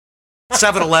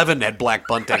7-Eleven had black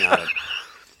bunting on it.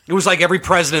 It was like every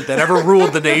president that ever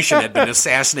ruled the nation had been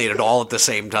assassinated all at the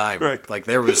same time. Right. Like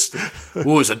it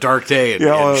was a dark day in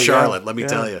Charlotte, let me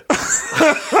tell you.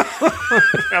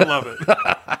 I love it.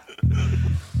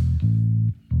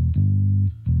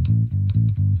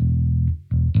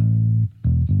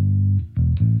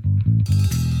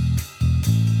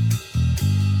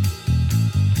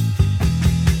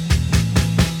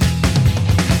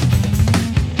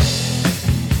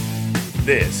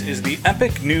 This is the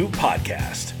Epic New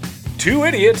Podcast, 2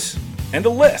 Idiots and a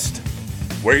List,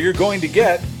 where you're going to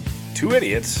get 2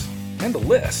 idiots and a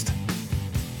list.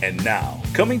 And now,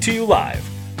 coming to you live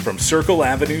from Circle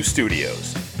Avenue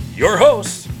Studios, your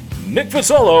hosts, Nick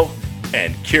Fasolo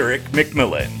and Keurig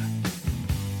McMillan.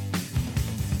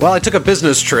 Well, I took a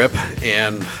business trip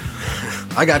and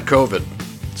I got COVID.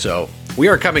 So we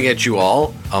are coming at you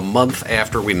all a month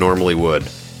after we normally would.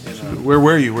 Where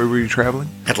were you? Where were you traveling?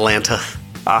 Atlanta.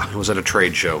 I was at a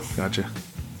trade show. Gotcha.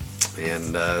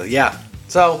 And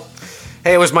so,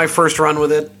 hey, it was my first run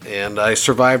with it, and I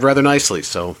survived rather nicely.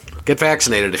 So get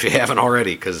vaccinated if you haven't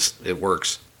already, because it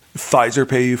works. Pfizer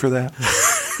pay you for that?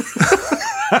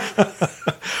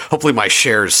 Hopefully my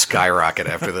shares skyrocket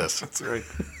after this. That's right.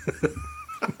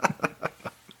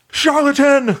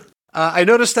 Charlatan! I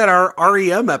noticed that our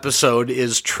REM episode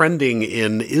is trending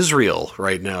in Israel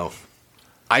right now.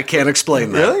 I can't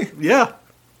explain that. Really? Yeah.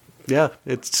 Yeah,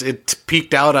 it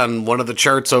peaked out on one of the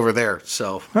charts over there.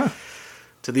 So,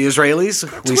 to the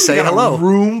Israelis, we say hello. A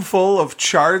room full of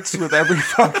charts with every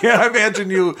fucking. I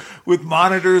imagine you with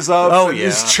monitors up. Oh, and yeah.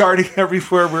 Just charting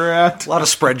everywhere we're at. A lot of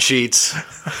spreadsheets,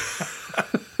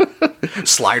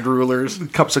 slide rulers,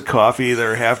 cups of coffee that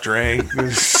are half drank,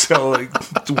 so like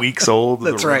weeks old.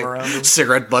 That's right.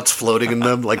 Cigarette butts floating in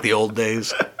them like the old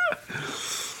days.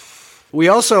 We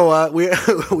also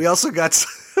we also got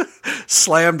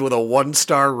slammed with a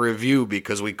 1-star review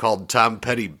because we called Tom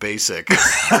Petty basic.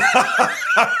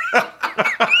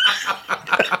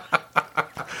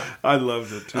 I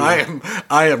loved it too.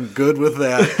 I am good with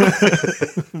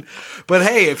that. But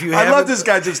hey, if you I love this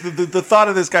guy. Just the thought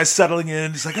of this guy settling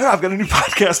in. He's like, oh, I've got a new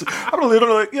podcast. I don't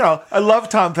literally, I love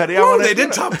Tom Petty. They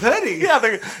did Tom Petty.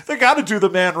 Yeah, they got to do the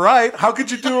man right. How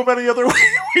could you do him any other way?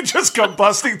 We just come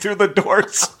busting through the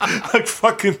doors like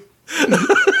fucking.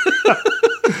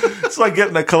 It's like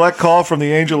getting a collect call from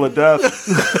the angel of death.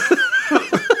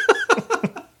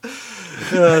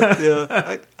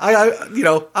 Yeah.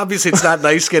 I obviously it's not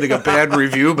nice getting a bad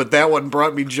review, but that one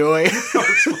brought me joy.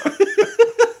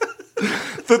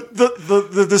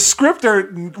 The scripter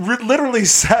literally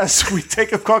says we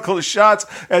take a couple of shots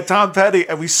at Tom Petty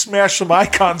and we smash some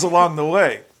icons along the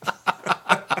way.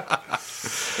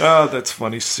 Oh, that's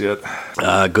funny shit.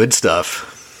 Good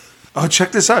stuff. Oh,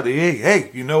 check this out. Hey,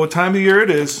 you know what time of year it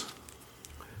is.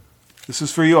 This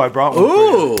is for you. I brought one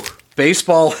Ooh, for you.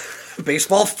 Baseball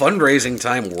fundraising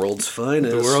time. World's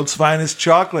finest. The world's finest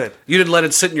chocolate. You didn't let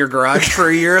it sit in your garage for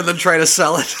a year and then try to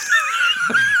sell it?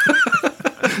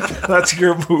 That's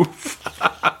your move.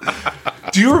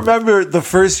 Do you remember the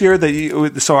first year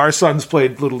that so our sons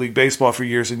played Little League Baseball for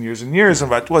years and years and years, and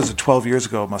about, was it 12 years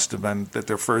ago, it must have been, that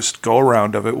their first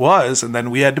go-around of it was, and then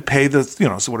we had to pay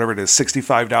so whatever it is,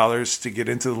 $65 to get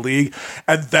into the league,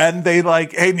 and then they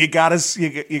like, hey, you gotta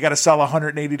sell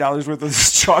 $180 worth of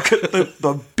this chocolate.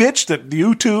 The bitch that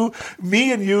you two,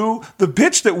 me and you, the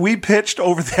bitch that we pitched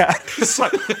over that, it's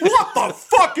like, what the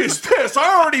fuck is this?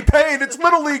 I already paid, it's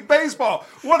Little League Baseball.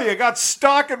 What do you got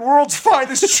stock in World's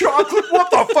Finest Chocolate? What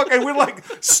the fuck? And we're like,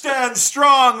 stand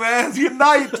strong, man.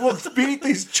 Unite. We'll beat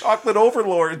these chocolate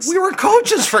overlords. We were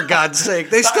coaches, for God's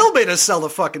sake. They still made us sell the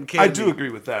fucking candy. I do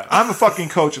agree with that. I'm a fucking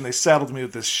coach, and they saddled me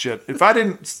with this shit. If I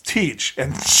didn't teach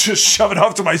and just shove it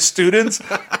off to my students,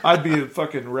 I'd be a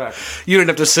fucking wreck. You didn't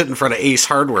have to sit in front of Ace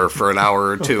Hardware for an hour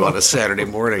or two on a Saturday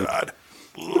morning. God.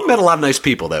 You met a lot of nice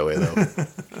people that way, though.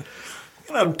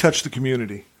 You let them touch the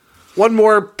community. One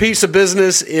more piece of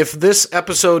business. If this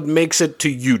episode makes it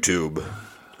to YouTube,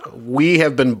 we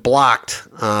have been blocked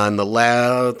on the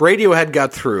Radiohead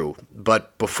got through,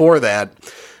 but before that,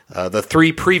 the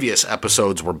 3 previous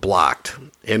episodes were blocked.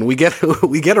 And we get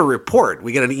a report.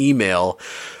 We get an email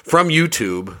from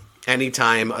YouTube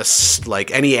anytime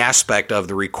any aspect of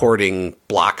the recording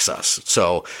blocks us.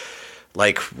 So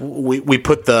like we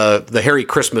put the Harry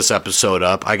Christmas episode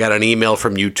up. I got an email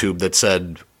from YouTube that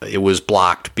said it was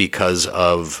blocked because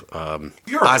of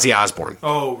Ozzy Osbourne.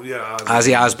 Oh, yeah.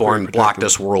 Ozzy Osbourne blocked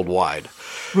us worldwide.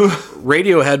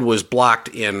 Radiohead was blocked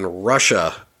in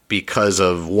Russia because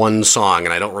of one song,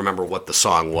 and I don't remember what the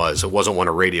song was. It wasn't one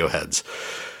of Radiohead's.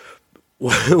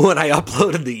 When I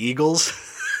uploaded the Eagles,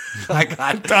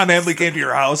 Don Henley came to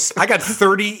your house. I got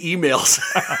 30 emails.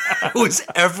 It was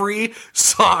every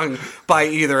song by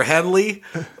either Henley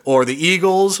or the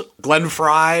Eagles, Glenn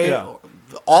Frey,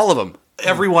 all of them.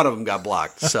 Every one of them got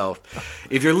blocked. So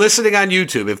if you're listening on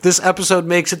YouTube, if this episode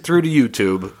makes it through to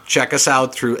YouTube, check us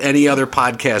out through any other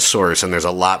podcast source, and there's a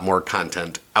lot more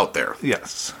content out there.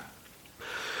 Yes.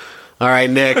 All right,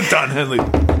 Nick. Don Henley.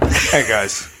 Hey,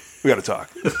 guys. We got to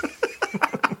talk.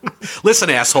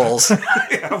 Listen, assholes.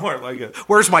 Yeah, more like it.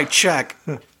 Where's my check?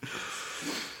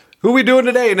 Who we doing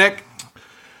today, Nick?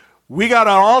 We got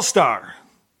an all-star,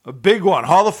 a big one,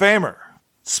 Hall of Famer.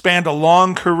 Spanned a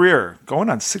long career, going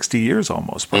on 60 years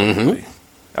almost, probably.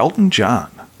 Elton John.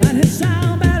 And he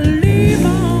shall believe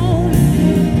on,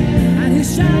 and he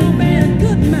shall be a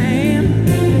good man,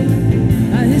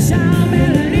 and he shall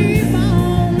believe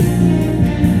on,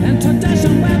 and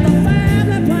tradition with the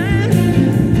family plan,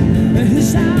 and he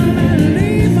shall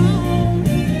believe on.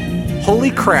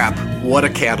 Holy crap, what a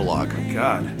catalog.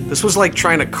 God. This was like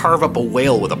trying to carve up a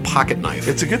whale with a pocket knife.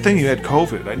 It's a good thing you had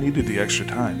COVID. I needed the extra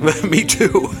time. Me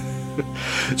too.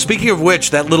 Speaking of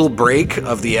which, that little break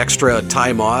of the extra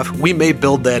time off, we may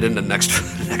build that into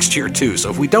next year too. So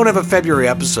if we don't have a February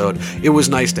episode, it was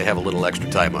nice to have a little extra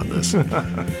time on this.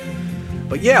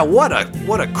 But yeah, what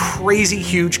a crazy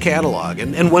huge catalog.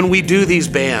 And when we do these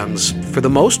bands, for the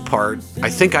most part, I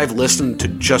think I've listened to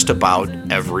just about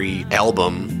every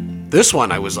album. This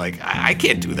one, I was like, I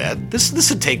can't do that. This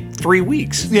would take 3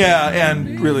 weeks. Yeah,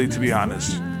 and really, to be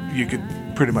honest, you could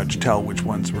pretty much tell which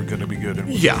ones were going to be good and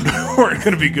which weren't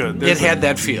going to be good. It had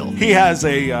that feel. He has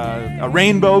a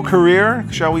rainbow career,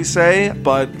 shall we say,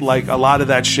 but like a lot of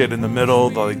that shit in the middle,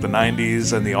 like the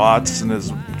 90s and the aughts, and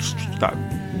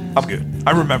I'm good.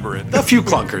 I remember it. A few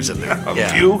clunkers in there. A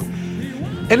few.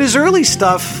 And his early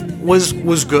stuff was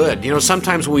good. You know,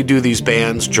 sometimes when we do these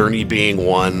bands, Journey being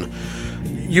one,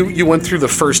 you went through the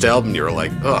first album and you were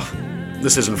like, ugh,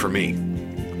 this isn't for me.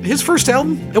 His first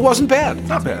album, it wasn't bad.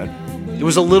 Not bad. It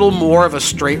was a little more of a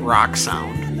straight rock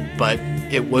sound, but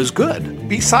it was good.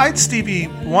 Besides Stevie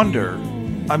Wonder,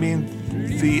 I mean,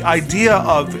 the idea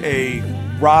of a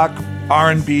rock,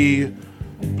 R&B,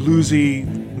 bluesy,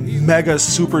 mega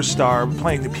superstar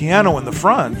playing the piano in the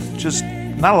front, just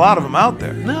not a lot of them out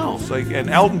there. No. It's like, and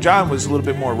Elton John was a little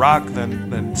bit more rock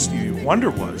than Stevie Wonder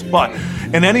was. But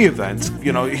in any event,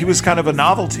 you know, he was kind of a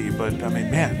novelty. But, I mean,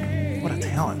 man, what a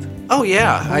talent. Oh,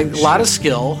 yeah. A lot of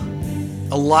skill,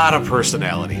 a lot of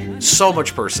personality. So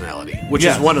much personality, which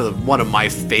is one of my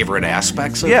favorite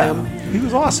aspects of him. He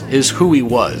was awesome. Is who he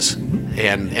was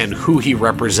and who he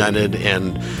represented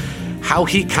and how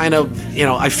he kind of, you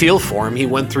know, I feel for him. He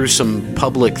went through some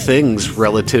public things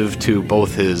relative to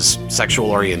both his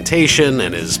sexual orientation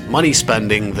and his money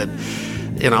spending that,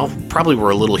 you know, probably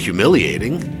were a little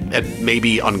humiliating and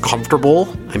maybe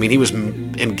uncomfortable. I mean, he was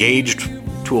engaged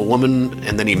to a woman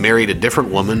and then he married a different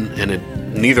woman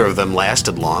and neither of them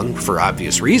lasted long for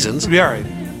obvious reasons. Yeah, right.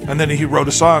 And then he wrote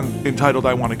a song entitled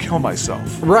I Want to Kill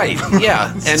Myself. Right,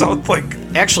 yeah. And so, like,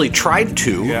 actually tried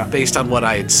to, based on what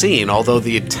I had seen, although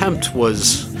the attempt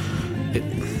was,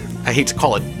 I hate to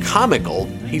call it comical,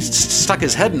 he stuck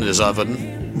his head in his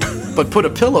oven, but put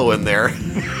a pillow in there,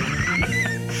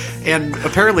 and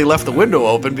apparently left the window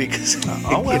open because,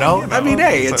 you know, I mean,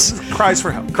 hey, it's... Cries for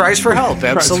help. Cries for help,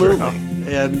 absolutely. Cries for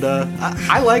help. And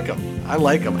I like him. I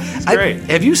like him. It's great.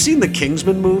 Have you seen the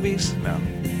Kingsman movies? No.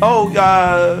 Oh,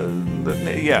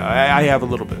 yeah, I have a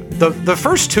little bit. The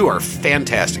first two are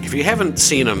fantastic. If you haven't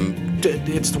seen them,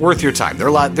 it's worth your time.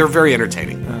 They're very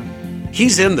entertaining.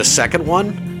 He's in the second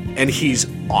one, and he's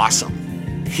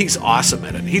awesome. He's awesome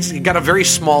in it. He's got a very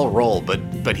small role,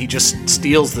 but he just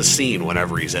steals the scene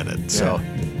whenever he's in it. So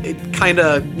it kind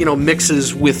of, you know,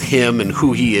 mixes with him and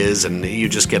who he is, and you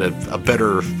just get an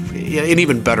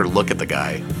even better look at the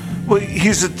guy. Well,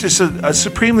 he's just a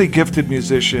supremely gifted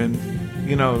musician.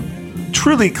 You know,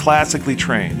 truly classically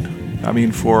trained. I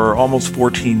mean, for almost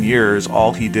 14 years,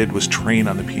 all he did was train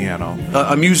on the piano.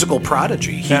 A musical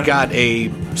prodigy. He got a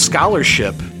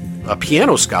scholarship, a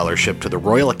piano scholarship to the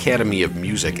Royal Academy of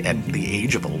Music at the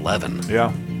age of 11.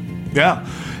 Yeah.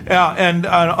 And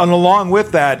along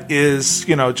with that is,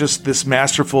 you know, just this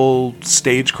masterful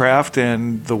stagecraft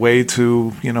and the way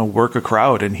to, you know, work a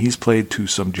crowd. And he's played to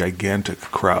some gigantic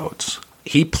crowds.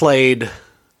 He played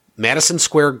Madison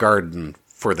Square Garden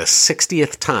for the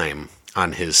 60th time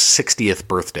on his 60th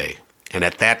birthday. And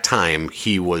at that time,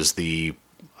 he was the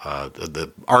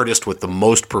artist with the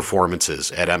most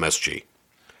performances at MSG.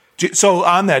 So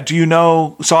on that, do you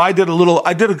know, so I did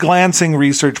a glancing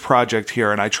research project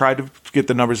here, and I tried to get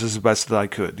the numbers as best that I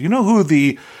could. Do you know who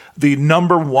the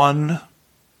number one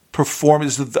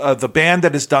the band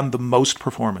that has done the most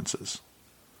performances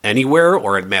Anywhere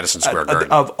or at Madison Square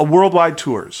Garden? of worldwide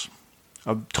tours,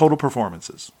 of total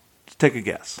performances. Take a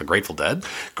guess. The Grateful Dead?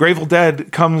 Grateful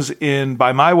Dead comes in,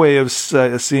 by my way of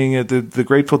seeing it, the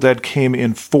Grateful Dead came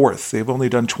in fourth. They've only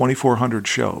done 2,400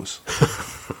 shows.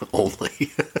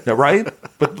 Only. Yeah, right?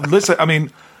 But listen, I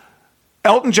mean,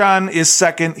 Elton John is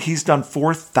second. He's done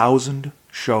 4,000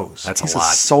 shows. That's He's a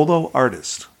lot. a solo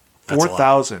artist. That's a lot.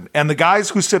 4,000. And the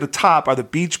guys who sit atop are the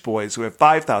Beach Boys, who have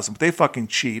 5,000. But they fucking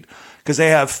cheat because they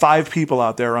have 5 people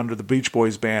out there under the Beach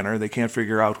Boys banner. They can't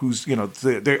figure out who's,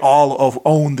 they all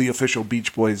own the official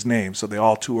Beach Boys name. So they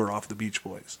all tour off the Beach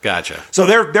Boys. Gotcha. So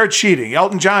they're cheating.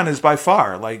 Elton John is by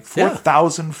far like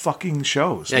 4,000 fucking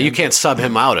shows. Yeah, you can't sub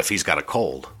him out if he's got a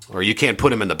cold. Or you can't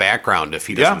put him in the background if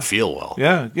he doesn't feel well.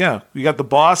 Yeah. You got the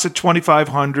Boss at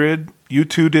 2,500.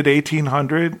 U2 did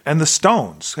 1,800. And the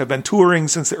Stones have been touring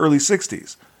since the early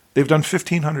 60s. They've done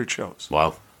 1,500 shows.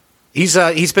 Wow.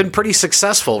 He's been pretty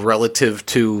successful relative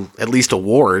to at least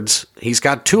awards. He's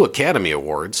got 2 Academy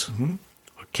Awards. Mm-hmm.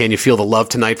 Can You Feel the Love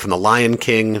Tonight from The Lion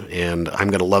King and I'm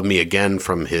Gonna Love Me Again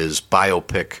from his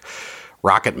biopic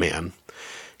Rocket Man.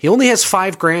 He only has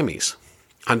 5 Grammys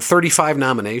on 35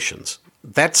 nominations.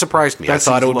 That surprised me. I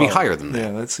thought it would be higher than that.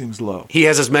 Yeah, that seems low. He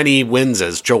has as many wins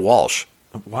as Joe Walsh.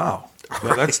 Wow.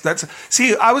 Yeah, that's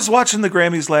See, I was watching the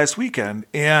Grammys last weekend,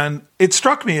 and it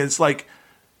struck me as like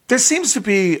there seems to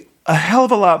be a hell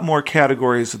of a lot more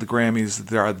categories of the Grammys that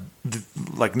there are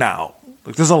like now.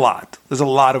 Like there's a lot. There's a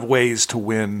lot of ways to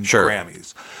win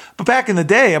Grammys. But back in the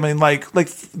day, I mean, like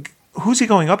who's he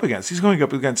going up against? He's going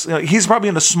up against, he's probably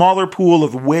in a smaller pool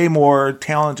of way more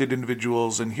talented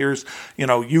individuals. And here's,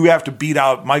 you have to beat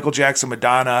out Michael Jackson,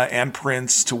 Madonna, and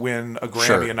Prince to win a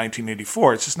Grammy in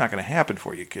 1984. It's just not going to happen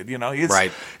for you, kid.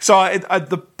 Right. So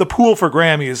the pool for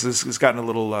Grammys has gotten a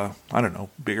little, I don't know,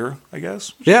 bigger, I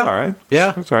guess. Yeah. All right.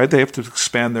 Yeah. That's all right. They have to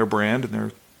expand their brand and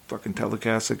their fucking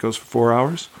telecast that goes for 4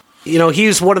 hours.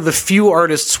 He's one of the few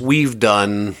artists we've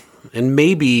done, and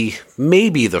maybe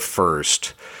the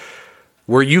first,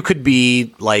 where you could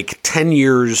be like 10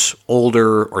 years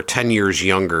older or 10 years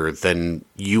younger than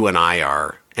you and I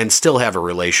are and still have a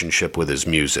relationship with his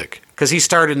music. Because he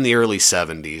started in the early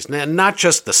 70s. And not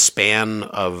just the span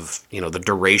of, the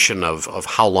duration of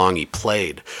how long he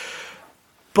played,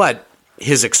 but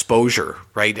his exposure,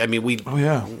 right? I mean,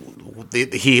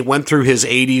 he went through his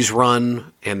 80s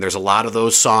run, and there's a lot of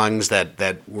those songs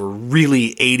that were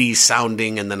really 80s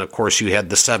sounding, and then, of course, you had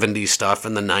the 70s stuff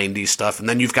and the 90s stuff, and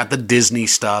then you've got the Disney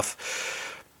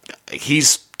stuff.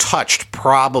 He's touched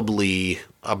probably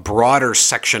a broader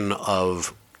section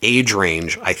of age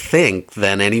range, I think,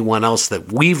 than anyone else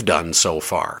that we've done so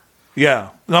far. Yeah,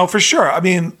 no, for sure. I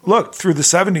mean, look, through the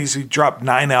 70s, he dropped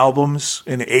 9 albums.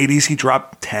 In the 80s, he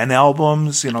dropped 10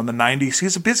 albums. In the 90s,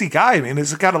 he's a busy guy. I mean,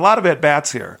 he's got a lot of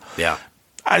at-bats here. Yeah.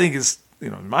 I think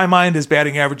in my mind, his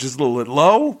batting average is a little bit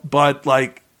low, but,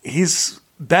 he's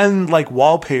been like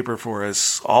wallpaper for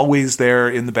us, always there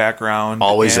in the background.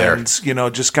 Always there. And,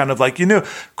 just kind of like,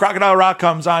 Crocodile Rock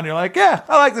comes on, you're like, yeah,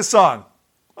 I like this song.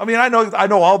 I mean, I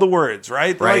know all the words,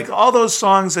 right? Right. Like all those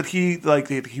songs that he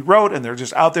wrote, and they're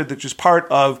just out there. They're just part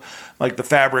of like the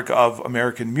fabric of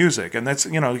American music. And that's,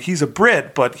 he's a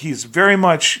Brit, but he's very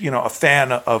much, a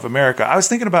fan of America. I was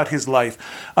thinking about his life,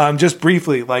 just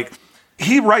briefly. Like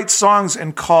he writes songs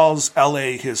and calls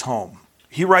L.A. his home.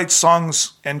 He writes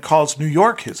songs and calls New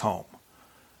York his home.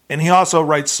 And he also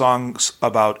writes songs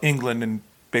about England and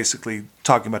basically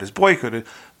talking about his boyhood.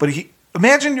 But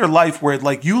imagine your life where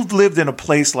you've lived in a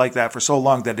place like that for so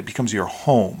long that it becomes your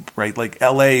home, right? Like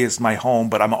LA is my home,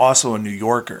 but I'm also a New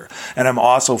Yorker and I'm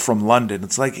also from London.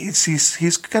 It's like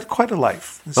he's got quite a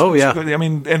life. Yeah. I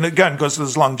mean, and again, goes to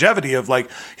this longevity of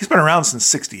he's been around since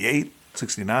 68,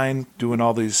 69, doing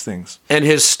all these things. And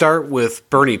his start with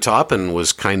Bernie Taupin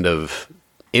was kind of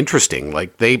interesting.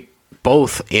 Like they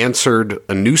both answered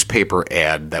a newspaper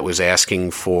ad that was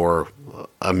asking for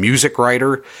a music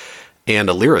writer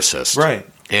and a lyricist. Right.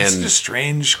 And it's a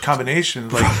strange combination.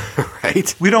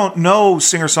 Right. We don't know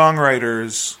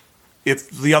singer-songwriters if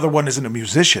the other one isn't a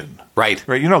musician. Right.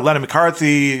 Right. Lennon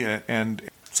McCarthy and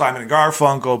Simon and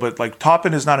Garfunkel, but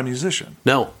Taupin is not a musician.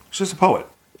 No. He's just a poet.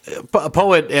 A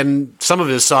poet, and some of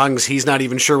his songs, he's not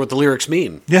even sure what the lyrics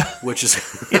mean. Yeah. Which is,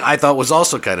 I thought was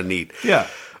also kind of neat. Yeah.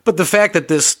 But the fact that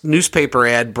this newspaper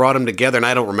ad brought him together, and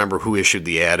I don't remember who issued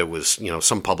the ad. It was,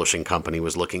 some publishing company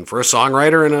was looking for a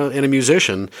songwriter and a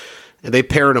musician. And they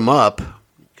paired them up,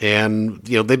 and,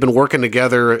 they've been working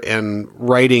together and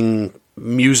writing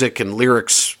music and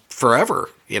lyrics forever,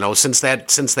 since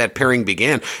that pairing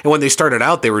began. And when they started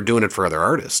out, they were doing it for other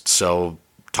artists. So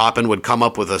Taupin would come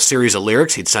up with a series of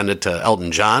lyrics. He'd send it to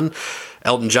Elton John.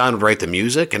 Elton John would write the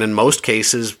music. And in most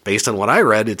cases, based on what I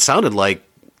read, it sounded like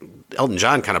Elton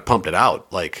John kind of pumped it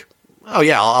out. Like, oh,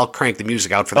 yeah, I'll crank the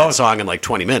music out for that song in like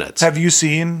 20 minutes. Have you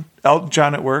seen Elton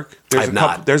John at work? I've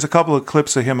not. There's a couple of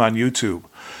clips of him on YouTube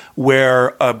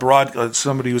where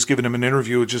somebody was giving him an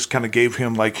interview, just kind of gave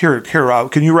him like, here,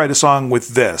 can you write a song with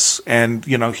this? And,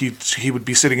 you know, he would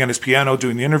be sitting at his piano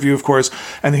doing the interview, of course,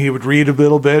 and then he would read a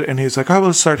little bit, and he's like, oh,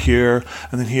 let's start here,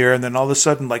 and then all of a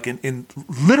sudden, like in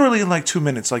literally in like 2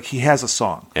 minutes, like he has a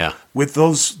song. Yeah. With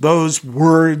those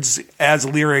words as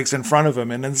lyrics in front of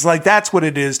him. And it's like, that's what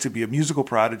it is to be a musical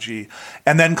prodigy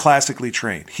and then classically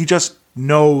trained. He just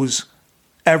knows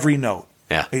every note.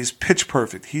 Yeah. He's pitch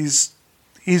perfect. He's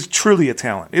truly a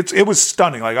talent. It was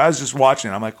stunning. Like I was just watching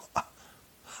it. I'm like,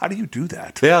 how do you do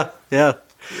that? Yeah.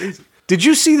 Did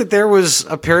you see that there was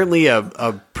apparently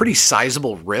a pretty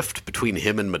sizable rift between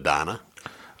him and Madonna?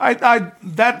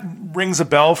 That rings a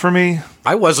bell for me.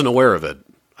 I wasn't aware of it.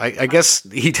 I guess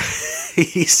he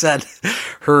said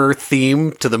her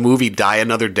theme to the movie Die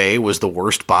Another Day was the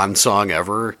worst Bond song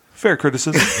ever. Fair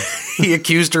criticism. He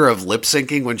accused her of lip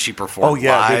syncing when she performed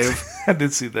live. I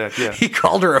did see that, yeah. He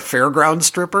called her a fairground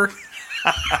stripper.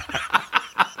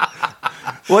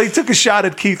 Well, he took a shot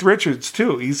at Keith Richards,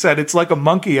 too. He said it's like a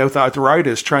monkey with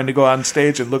arthritis trying to go on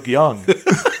stage and look young.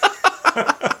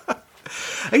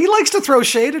 He likes to throw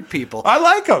shade at people. I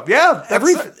like him, yeah.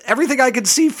 Everything I could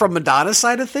see from Madonna's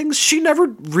side of things, she never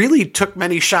really took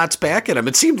many shots back at him.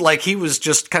 It seemed like he was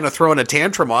just kind of throwing a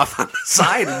tantrum off on the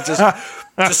side and just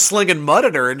slinging mud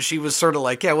at her, and she was sort of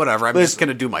like, yeah, whatever, I'm just going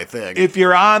to do my thing. If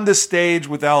you're on the stage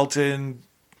with Elton,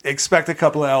 expect a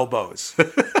couple of elbows.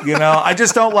 You know, I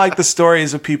just don't like the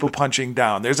stories of people punching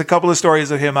down. There's a couple of stories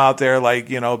of him out there, like,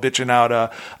 you know, bitching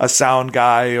out a sound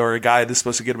guy or a guy that's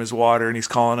supposed to get him his water, and he's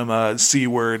calling him a C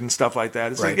word and stuff like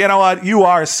that. It's like, you know what? You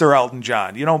are Sir Elton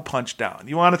John. You don't punch down.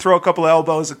 You want to throw a couple of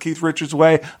elbows at Keith Richards'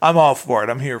 way? I'm all for it.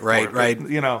 I'm here for it. Right. But,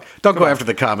 you know, don't go after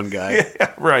the common guy.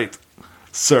 Yeah, right,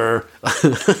 sir.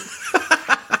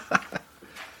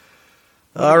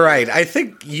 All right. I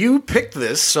think you picked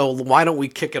this, so why don't we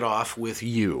kick it off with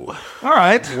you? All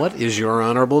right. What is your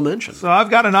honorable mention? So I've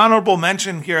got an honorable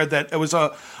mention here that it was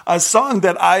a song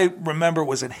that I remember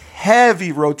was in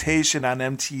heavy rotation on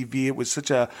MTV. It was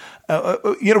such it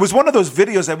was one of those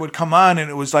videos that would come on and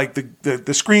it was like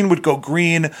the screen would go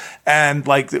green and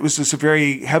like it was just a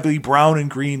very heavily brown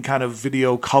and green kind of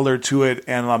video color to it.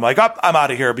 And I'm like, I'm out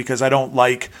of here because I don't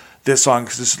like this song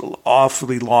because it's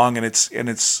awfully long and it's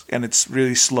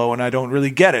really slow and I don't really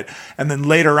get it. And then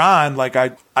later on, like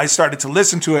I started to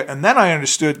listen to it and then I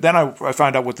understood. Then I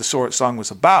found out what the song was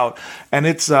about, and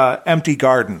it's "Empty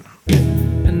Garden."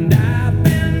 And I've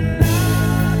been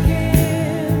knocking,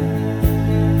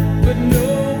 but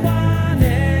no one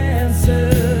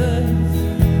answers.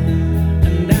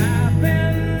 And I've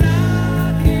been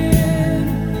knocking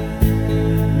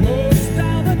most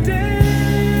of the day.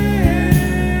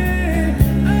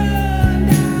 And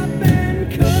I've been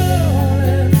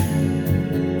calling.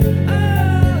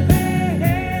 Oh,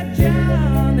 hey,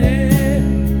 Johnny,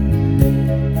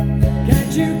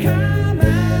 can't you come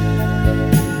out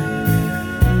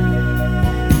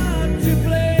to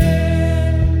play?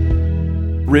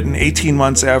 Written 18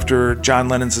 months after John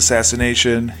Lennon's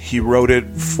assassination. He wrote it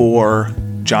for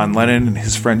John Lennon and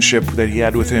his friendship that he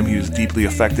had with him. He was deeply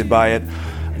affected by it.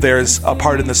 There's a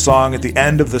part in the song, at the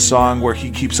end of the song, where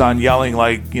he keeps on yelling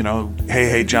like, you know,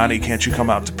 hey, Johnny, can't you come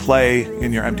out to play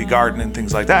in your empty garden and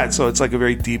things like that. So it's like a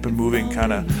very deep and moving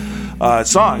kind of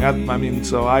song. I mean,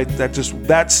 so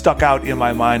that stuck out in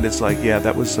my mind. It's like, yeah,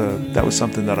 that was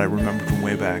something that I remember from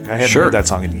way back. I hadn't heard that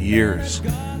song in years.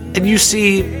 And you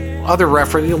see other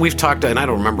reference. You know, we've talked, and I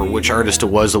don't remember which artist it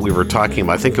was that we were talking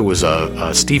about. I think it was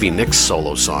a Stevie Nicks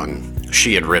solo song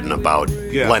she had written about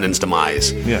Lennon's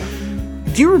demise. Yeah.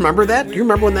 Do you remember that? Do you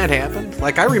remember when that happened?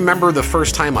 Like, I remember the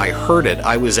first time I heard it,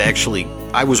 I was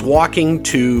walking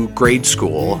to grade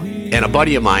school, and a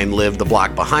buddy of mine lived the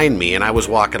block behind me, and I was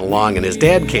walking along, and his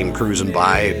dad came cruising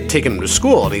by, taking him to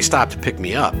school, and he stopped to pick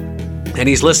me up. And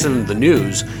he's listening to the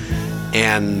news,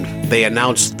 and they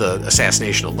announced the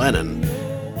assassination of Lennon.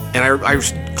 And I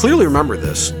clearly remember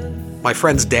this. My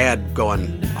friend's dad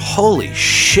going, holy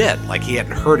shit, like he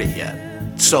hadn't heard it yet.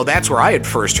 So that's where I had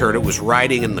first heard it, was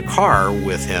riding in the car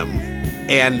with him.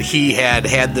 And he had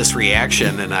this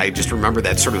reaction, and I just remember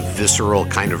that sort of visceral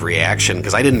kind of reaction,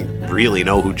 because I didn't really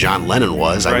know who John Lennon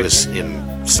was. Right. I was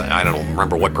I don't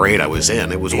remember what grade I was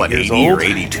in. It was, 80 old? or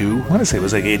 82? I want to say it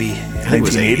was like 80. I think it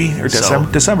was 80. Or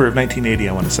December of 1980,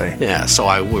 I want to say. Yeah,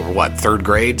 so we were, third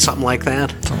grade? Something like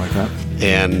that? Something like that.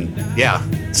 And yeah,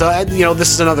 so this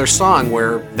is another song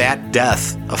where that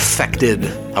death affected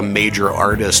a major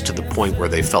artist to the point where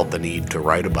they felt the need to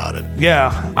write about it.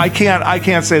 Yeah, I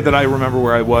can't say that I remember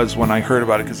where I was when I heard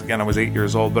about it, because again, I was 8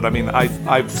 years old. But I mean,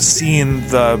 I've seen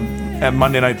the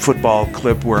Monday Night Football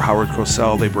clip where Howard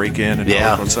Cosell, they break in and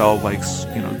Howard Cosell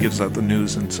gives out the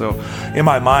news, and so in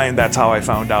my mind that's how I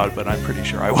found out. But I'm pretty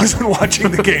sure I wasn't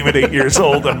watching the game at 8 years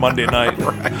old on Monday night.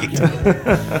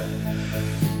 Right.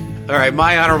 All right,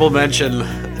 my honorable mention.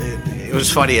 It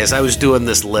was funny, as I was doing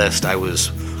this list, I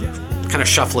was kind of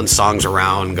shuffling songs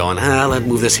around, going, let's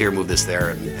move this here, move this there.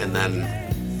 And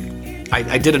then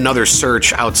I did another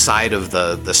search outside of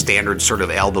the standard sort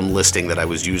of album listing that I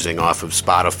was using off of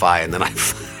Spotify. And then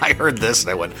I heard this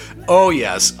and I went, oh,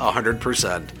 yes,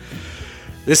 100%.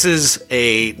 This is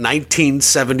a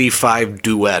 1975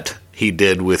 duet he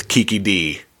did with Kiki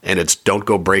D, and it's Don't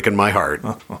Go Breaking My Heart.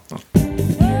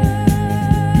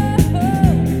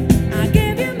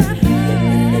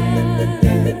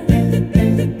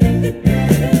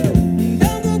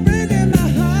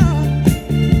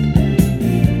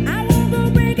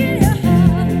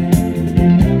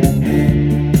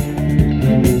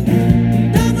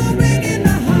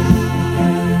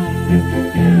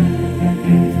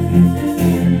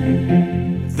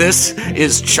 This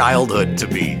is childhood to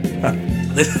me.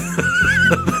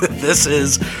 This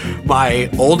is my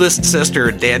oldest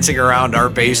sister dancing around our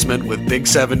basement with big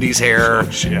 70s hair.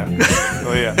 Yeah.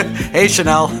 Oh, yeah. Hey,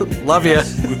 Chanel. Love you.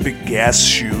 With big gas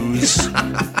shoes.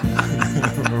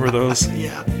 Remember those?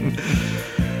 Yeah.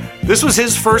 This was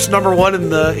his first number one in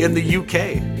the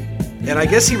UK. And I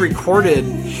guess he recorded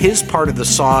his part of the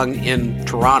song in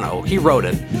Toronto. He wrote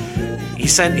it.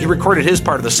 He recorded his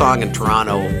part of the song in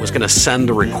Toronto, was going to send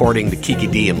the recording to Kiki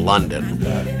D in London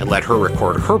and let her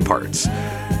record her parts.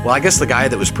 Well, I guess the guy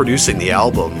that was producing the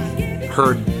album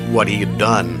heard what he had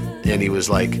done, and he was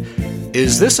like,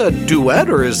 is this a duet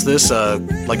or is this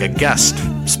like a guest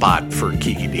spot for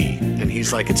Kiki D? And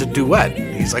he's like, it's a duet.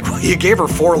 He's like, well, you gave her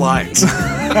 4 lines. You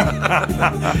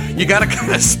got to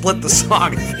kind of split the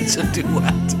song if it's a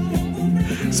duet.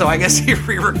 So I guess he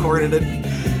re-recorded it.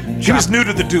 He was new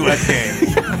to the duet game.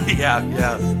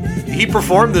 Yeah. He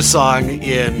performed the song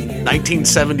in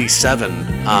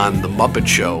 1977 on The Muppet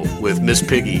Show with Miss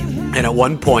Piggy. And at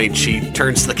one point, she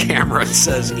turns to the camera and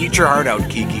says, eat your heart out,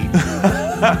 Kiki.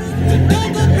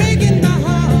 Don't go breaking my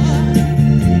heart.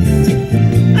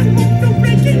 I won't go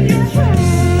breaking your heart.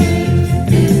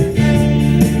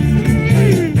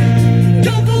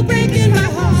 Don't go breaking my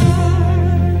heart.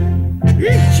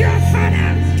 Eat your heart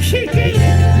out, Kiki.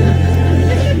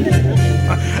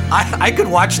 I could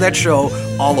watch that show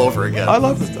all over again. I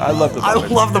love the Muppets. I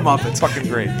love the Muppets. Fucking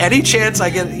great. Any chance I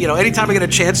get, anytime I get a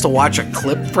chance to watch a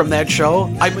clip from that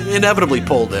show, I'm inevitably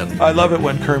pulled in. I love it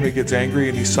when Kermit gets angry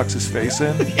and he sucks his face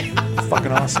in. Yeah.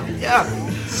 Fucking awesome. Yeah.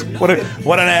 What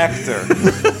an actor.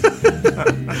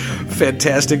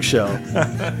 Fantastic show.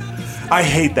 I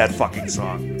hate that fucking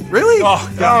song. Really? Oh,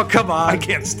 God. Oh, come on. I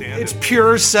can't stand It's it.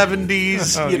 pure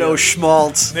 70s,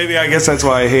 schmaltz. Maybe I guess that's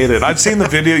why I hate it. I've seen the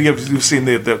video. You've seen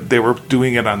they were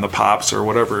doing it on the Pops or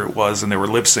whatever it was, and they were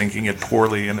lip syncing it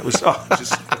poorly, and it was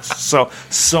just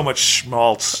so much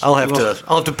schmaltz. I'll have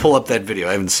to pull up that video.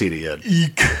 I haven't seen it yet.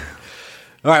 Eek.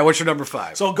 All right, what's your number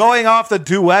 5? So going off the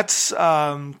duets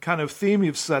kind of theme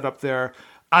you've set up there,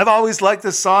 I've always liked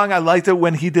this song. I liked it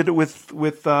when he did it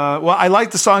with I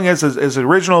liked the song as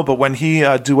original, but when he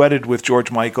duetted with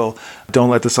George Michael, Don't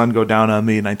Let the Sun Go Down on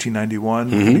Me in 1991,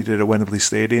 when he did it at Wembley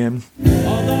Stadium.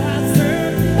 Although I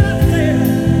serve myself,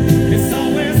 it's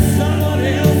always someone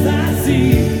else I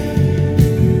see.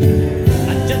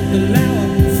 I just allow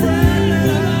a friend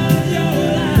of your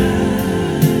life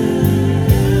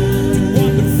to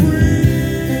wander free.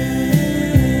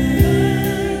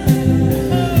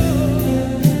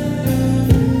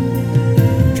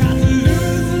 Cause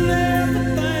losing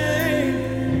everything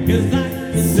is like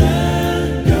the sun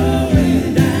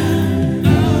going down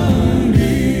on me.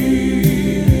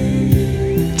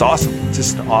 It's awesome. It's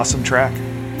just an awesome track.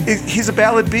 He's a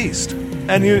ballad beast.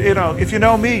 And you know, if you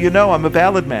know me, you know I'm a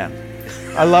ballad man.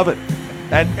 I love it.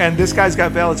 And this guy's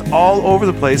got ballads all over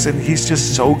the place, and he's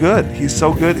just so good. He's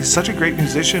so good. He's such a great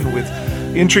musician with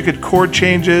intricate chord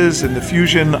changes and the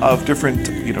fusion of different,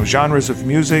 genres of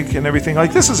music and everything.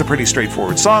 Like, this is a pretty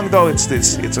straightforward song, though. It's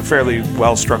a fairly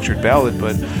well-structured ballad,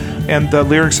 and the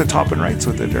lyrics that Taupin writes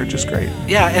with it are just great.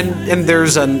 Yeah, and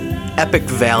there's an epic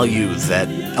value that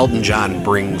Elton John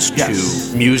brings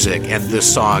Yes. to music, and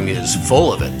this song is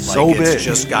full of it. So Like, big. It's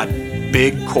just got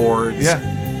big chords. Yeah.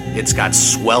 It's got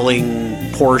swelling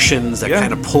portions that Yeah.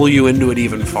 kind of pull you into it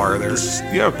even farther.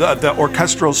 Yeah, the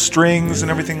orchestral strings and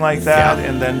everything like that, Yeah.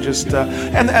 and then just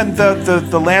and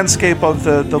the landscape of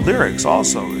the lyrics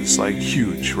also is like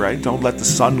huge, right? Don't let the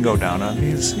sun go down on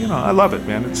me. I love it,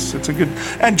 man. It's a good,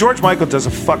 and George Michael does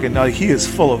a fucking he is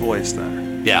full of voice there.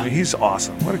 Yeah. I mean, he's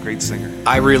awesome. What a great singer.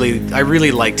 I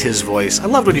really liked his voice. I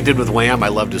loved what he did with Wham. I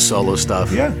loved his solo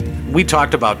stuff. Yeah. We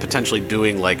talked about potentially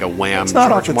doing like a Wham It's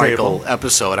not off George the Michael table.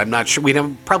 episode. I'm not sure. We'd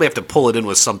probably have to pull it in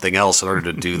with something else in order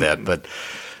to do that. But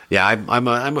yeah, I'm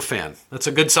a fan. That's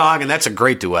a good song, and that's a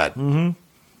great duet. Mm-hmm.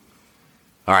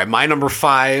 All right, my number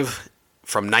 5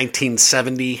 from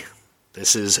 1970.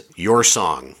 This is Your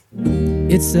Song.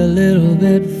 It's a little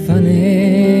bit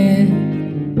funny,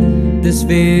 this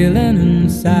feeling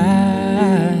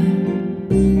inside.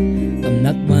 I'm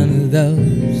not one of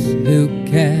those who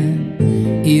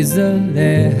can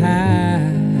easily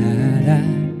hide. I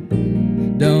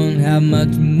don't have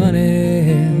much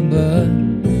money, but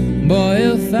boy,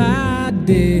 if I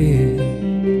did,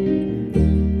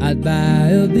 I'd buy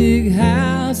a big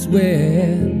house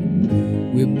where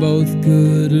we both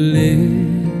could live.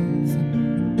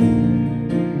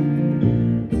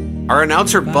 Our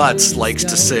announcer Butts likes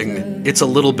to sing It's a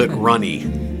Little Bit Runny.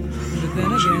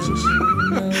 Jesus.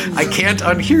 I can't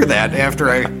unhear that after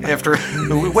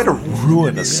Way to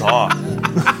ruin a song.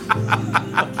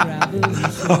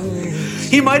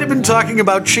 he might have been talking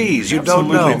about cheese. You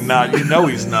Absolutely don't know. not. You know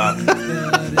he's not.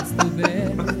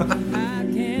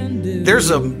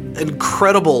 There's an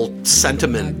incredible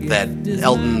sentiment that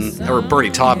Elton, or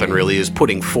Bernie Taupin really, is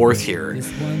putting forth here.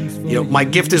 My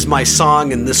gift is my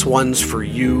song and this one's for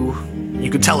you. You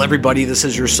could tell everybody this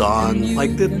is your song.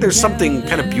 Like, there's something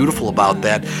kind of beautiful about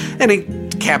that. And he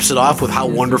caps it off with how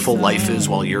wonderful life is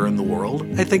while you're in the world.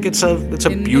 I think it's a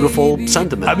beautiful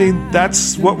sentiment. I mean,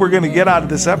 that's what we're going to get out of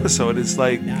this episode. Is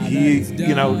like he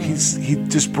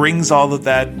just brings all of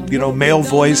that, male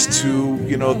voice to,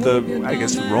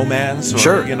 the romance, or,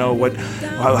 Sure.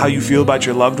 how you feel about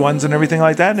your loved ones and everything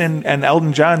like that. And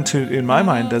Elton John, in my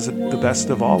mind, does it the best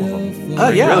of all of them.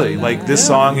 Yeah. Really, like this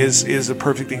song is a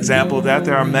perfect example of that.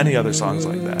 There are many other songs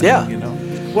like that. Yeah.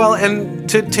 Well, and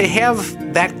to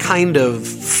have that kind of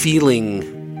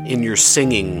feeling in your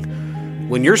singing,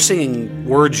 when you're singing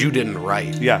words you didn't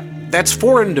write. Yeah. That's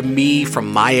foreign to me from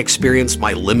my experience,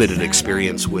 my limited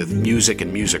experience with music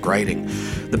and music writing.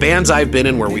 The bands I've been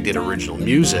in where we did original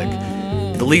music,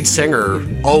 the lead singer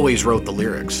always wrote the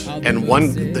lyrics. And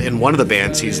in one of the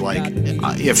bands, he's like,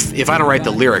 if I don't write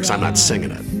the lyrics, I'm not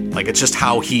singing it. Like, it's just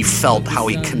how he felt, how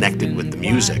he connected with the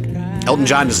music. Elton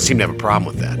John doesn't seem to have a problem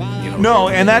with that. No,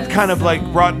 and that kind of like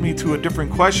brought me to a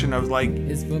different question of like,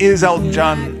 is Elton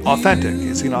John authentic?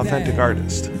 Is he an authentic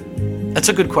artist? That's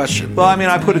a good question. Well, I mean,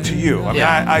 I put it to you. I mean,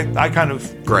 Yeah. I kind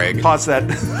of Greg. tossed that.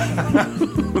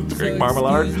 Greg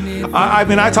Marmalade. I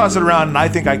mean, I tossed it around, and I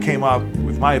think I came up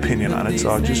with my opinion on it. So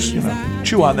I'll just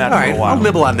chew on that All for right, a while. I'll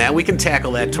nibble on that. We can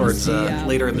tackle that towards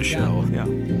later in the show. Yeah.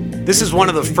 This is one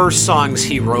of the first songs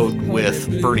he wrote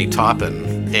with Bernie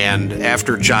Taupin. And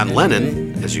after John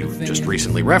Lennon, as you just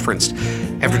recently referenced,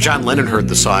 after John Lennon heard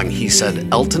the song, he said,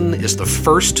 Elton is the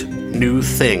first new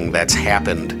thing that's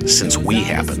happened since we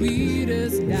happened.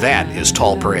 That is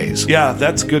tall praise. Yeah,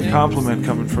 that's a good compliment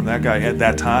coming from that guy at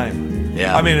that time.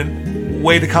 Yeah. I mean,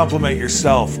 way to compliment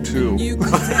yourself, too.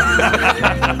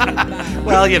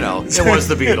 Well, it was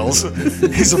the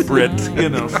Beatles. He's a Brit,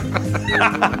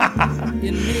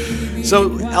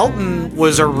 So Elton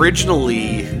was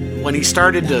originally, when he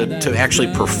started to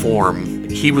actually perform,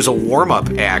 he was a warm-up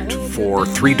act for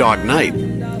Three Dog Night,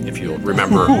 if you'll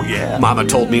remember. Ooh, yeah. Mama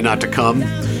Told Me Not to Come,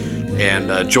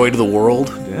 and Joy to the World.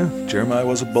 Yeah, Jeremiah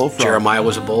was a bullfrog. Jeremiah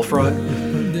was a bullfrog.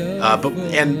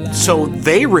 And so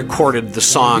they recorded the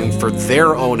song for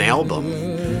their own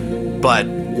album, but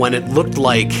when it looked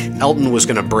like Elton was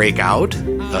going to break out,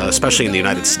 especially in the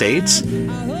United States,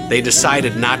 they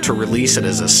decided not to release it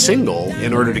as a single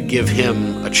in order to give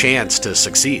him a chance to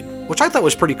succeed, which I thought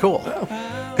was pretty cool.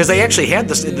 Because they actually had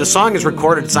this, the song is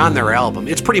recorded, it's on their album.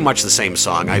 It's pretty much the same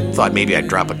song. I thought maybe I'd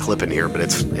drop a clip in here, but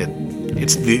it's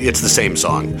the same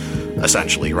song,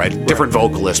 essentially, right? Different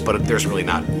vocalist, but there's really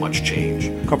not much change.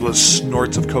 A couple of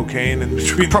snorts of cocaine in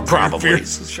between. Probably.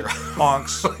 Sure.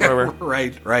 Honks, whatever.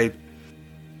 Right.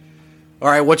 All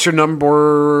right, what's your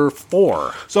number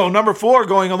 4? So number 4,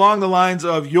 going along the lines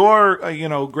of your,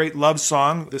 great love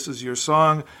song. This is your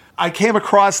song. I came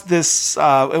across this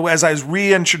as I was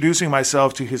reintroducing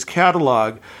myself to his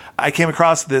catalog. I came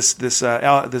across this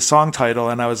song title,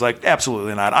 and I was like,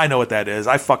 absolutely not. I know what that is.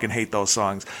 I fucking hate those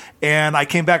songs. And I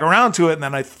came back around to it, and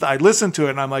then I listened to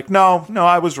it, and I'm like, no,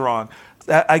 I was wrong.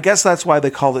 I guess that's why they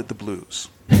call it the blues.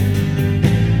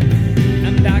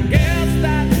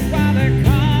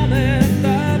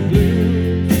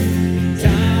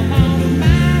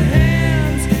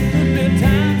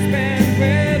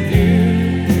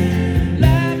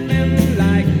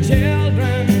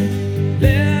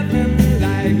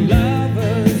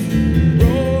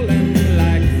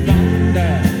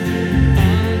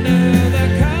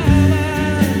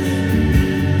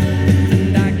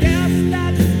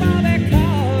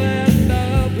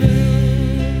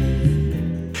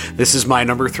 This is my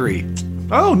number 3.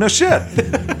 Oh, no shit.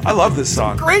 I love this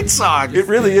song. Great song. It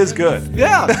really is good.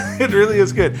 Yeah. It really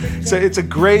is good. So it's a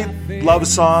great love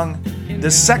song.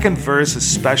 The second verse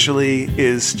especially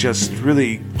is just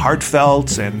really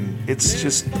heartfelt, and it's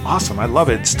just awesome. I love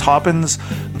it. It's Toppin's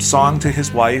song to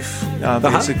his wife,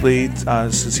 basically,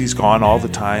 since he's gone all the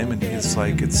time, and he's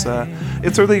like, it's a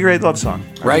really great love song.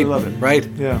 I Right. really love it. Right.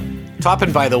 Yeah.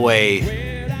 Toppin, by the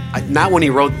way, not when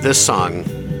he wrote this song,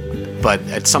 but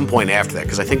at some point after that,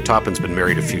 because I think Toppin's been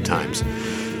married a few times,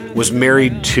 was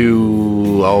married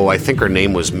to, I think her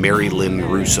name was Mary Lynn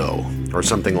Russo, or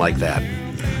something like that.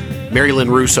 Mary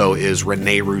Lynn Russo is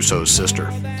Rene Russo's sister.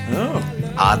 Oh.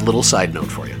 Odd little side note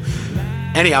for you.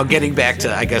 Anyhow, getting back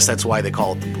to, I guess that's why they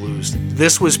call it the blues.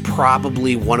 This was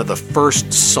probably one of the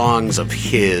first songs of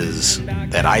his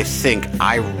that I think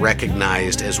I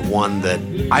recognized as one that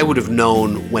I would have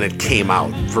known when it came out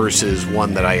versus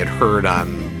one that I had heard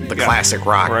on the classic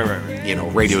rock, Right.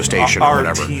 Radio station Our or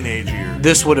whatever. teenage years.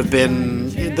 This would have been,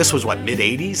 what,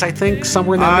 mid-'80s, I think,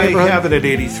 somewhere in that I neighborhood? have it at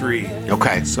 83.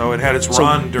 Okay. So it had its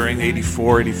run during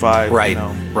 84, 85. Right, you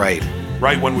know, right.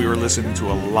 right when we were listening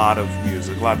to a lot of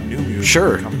music, a lot of new music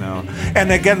Sure. coming out.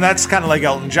 And again, that's kind of like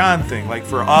Elton John thing. Like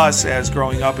for us, as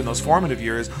growing up in those formative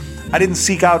years, I didn't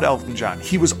seek out Elton John.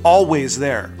 He was always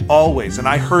there, always. And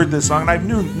I heard this song, and I've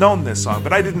known this song,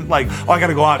 but I didn't like, I got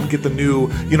to go out and get the new,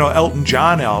 Elton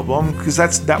John album, because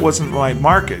that wasn't my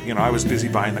market. I was busy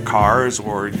buying the Cars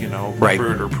or, Right.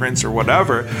 Rupert or Prince or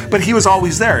whatever. But he was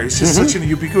always there. It's just such an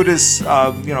ubiquitous,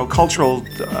 cultural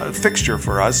fixture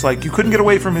for us. Like, you couldn't get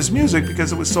away from his music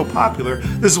because it was so popular.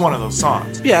 This is one of those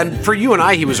songs. Yeah, and for you and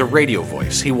I, he was a radio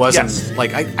voice. He wasn't Yes.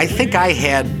 like I think I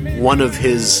had one of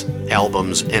his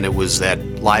albums, and it was that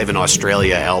Live in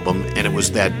Australia album, and it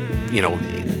was that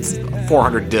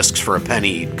 400 discs for a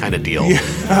penny kind of deal.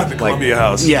 The Columbia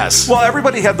House. Yes. Well,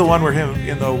 everybody had the one where him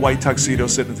in the white tuxedo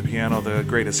sitting at the piano, the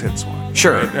greatest hits one.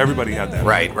 Sure. Right? Everybody had that.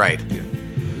 Right.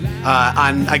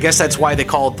 I guess that's why they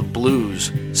call it the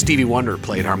blues. Stevie Wonder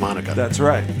played harmonica. That's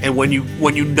right. And when you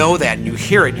know that and you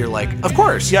hear it, you're like, of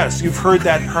course. Yes, you've heard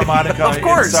that harmonica Of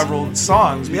course. in several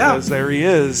songs because there he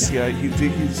is. Yeah,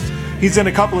 he's in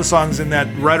a couple of songs in that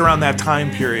right around that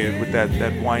time period with that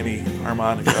whiny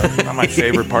harmonica. Not my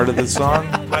favorite part of the song,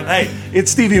 but hey, it's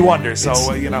Stevie Wonder, so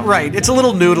Right. It's a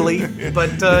little noodly,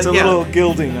 but it's a little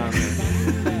gilding on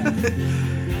it.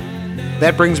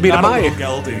 That brings me to Not a my. little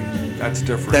gelding. That's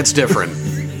different. That's different.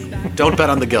 Don't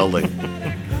bet on the gelding.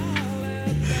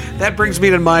 That brings me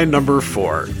to my number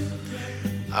 4.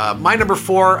 My number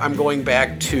 4, I'm going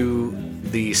back to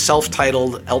the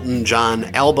self-titled Elton John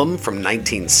album from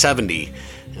 1970,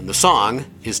 and the song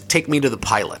is "Take Me to the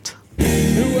Pilot." Through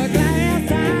a glass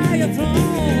high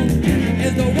throne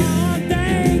is the one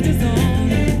danger zone.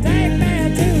 Take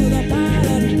me to the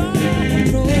pilot for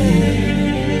control.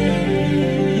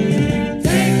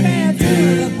 Take me to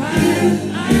the pilot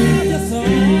of the soul.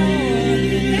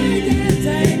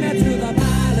 Take me to the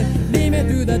pilot. Lead me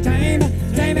through the chamber.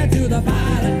 Take me to the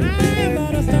pilot. I'm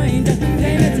not a stranger.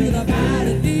 Take me to the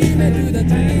pilot. Lead me through the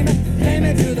chamber. Take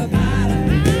me to the pilot.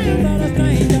 I'm not a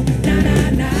stranger. Na na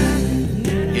na.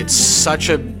 It's such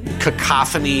a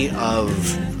cacophony of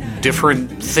different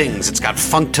things. It's got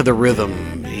funk to the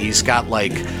rhythm. He's got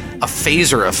like a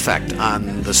phaser effect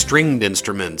on the stringed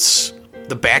instruments.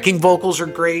 The backing vocals are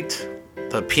great.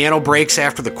 The piano breaks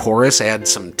after the chorus add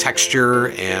some texture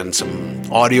and some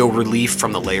audio relief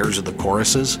from the layers of the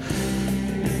choruses.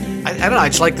 I don't know, I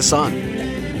just like the song.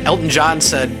 Elton John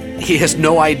said he has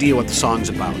no idea what the song's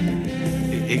about.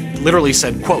 It literally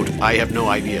said, quote, "I have no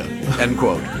idea," end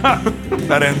quote.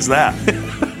 That ends that.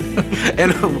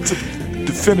 And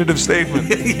Definitive statement.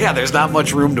 yeah, there's not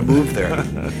much room to move there.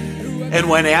 And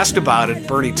when asked about it,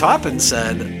 Bernie Taupin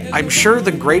said, "I'm sure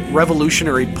the great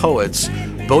revolutionary poets,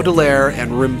 Baudelaire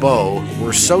and Rimbaud,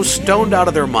 were so stoned out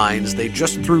of their minds they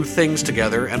just threw things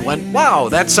together and went, wow,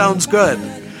 that sounds good."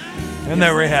 And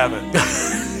there we have it.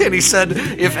 And he said,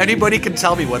 if anybody can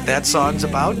tell me what that song's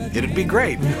about, it'd be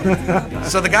great.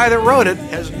 So the guy that wrote it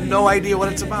has no idea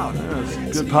what it's about.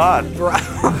 Good pod.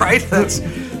 Right?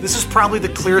 This is probably the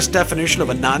clearest definition of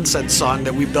a nonsense song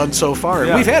that we've done so far.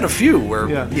 Yeah. We've had a few where,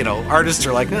 Yeah. artists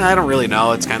are like, I don't really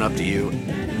know, it's kind of up to you.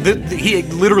 He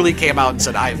literally came out and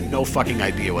said, I have no fucking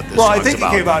idea what this Well, song's I think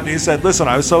about. he came out and he said, listen,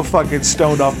 I was so fucking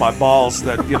stoned off my balls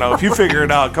that, if you figure it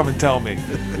out, come and tell me.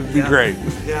 It'd be great.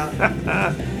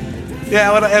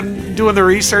 Yeah, when I'm doing the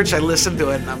research, I listen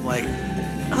to it and I'm like,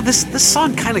 oh, this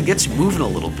song kind of gets you moving a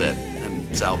little bit.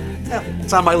 And so, yeah,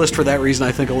 it's on my list for that reason,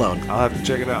 I think, alone. I'll have to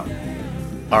check it out.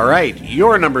 All right,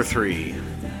 your number 3.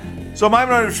 So my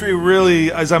number 3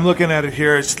 really, as I'm looking at it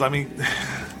here,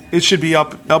 It should be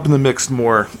up in the mix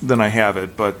more than I have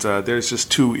it, but there's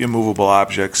just two immovable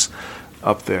objects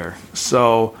up there.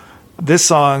 So this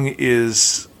song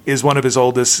is one of his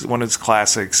oldest, one of his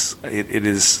classics. It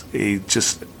is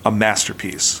just a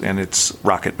masterpiece, and it's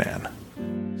Rocket Man.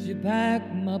 She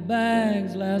packed my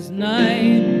bags last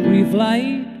night,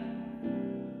 pre-flight.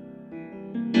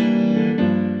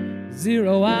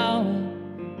 0 hour,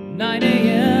 9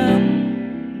 a.m.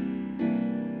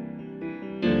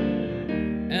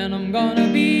 And I'm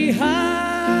gonna be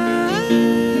high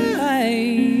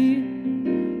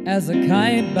as a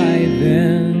kite by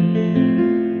then.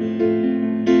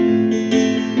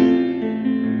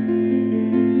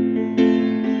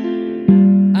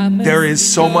 There is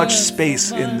so much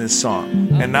space in this song,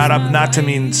 and not to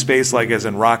mean space like as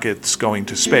in rockets going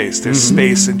to space. There's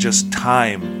space and just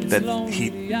time that he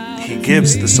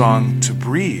gives the song to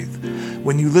breathe.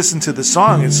 When you listen to the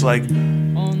song, it's like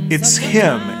it's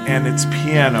him and it's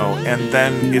piano, and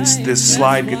then it's this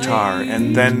slide guitar,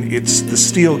 and then it's the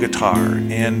steel guitar,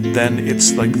 and then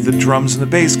it's like the drums and the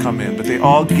bass come in, but they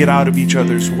all get out of each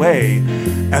other's way,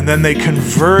 and then they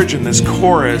converge in this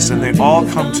chorus, and they all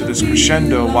come to this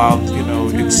crescendo while,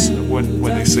 it's when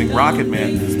they sing Rocket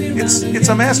Man. It's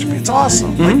a masterpiece. It's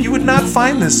awesome. Like, you would not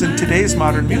find this in today's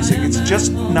modern music. It's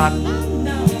just not,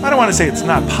 I don't want to say it's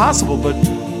not possible, but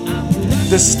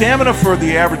the stamina for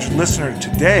the average listener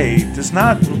today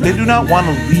they do not want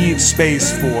to leave space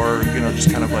for,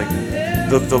 just kind of like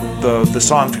the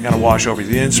song to kind of wash over you,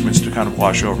 the instruments to kind of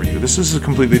wash over you. This is a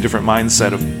completely different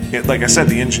mindset of, like I said,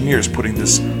 the engineers putting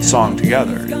this song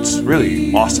together. It's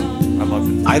really awesome. I love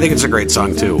it. I think it's a great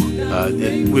song too.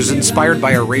 It was inspired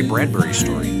by a Ray Bradbury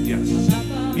story. Yes.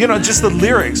 Just the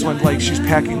lyrics when, like, she's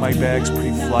packing my bags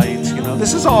pre-flight.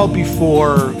 This is all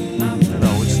before,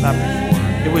 it's not before.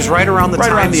 It was right around the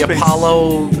time around the space.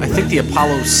 the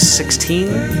Apollo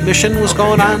 16 mission was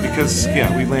going on. Because,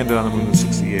 we landed on the moon in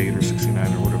 68 or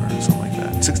 69 or whatever, something like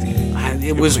that. 68.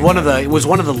 It was one of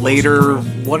the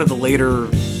later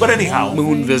But anyhow,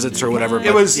 moon visits or whatever.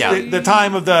 it was the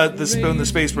time of the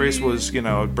space race was,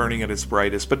 burning at its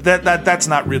brightest. But that's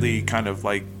not really kind of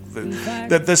like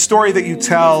the story that you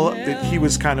tell, that he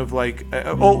was kind of like,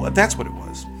 that's what it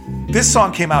was. This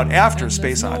song came out after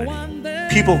Space Oddity.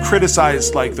 People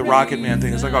criticized, like, the Rocket Man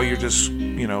thing. It's like, you're just,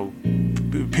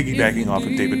 piggybacking off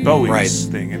of David Bowie's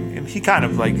thing. And he kind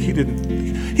of, like, he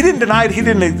didn't deny it. He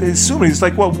didn't assume it. He's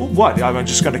like, well, what? I'm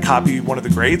just going to copy one of the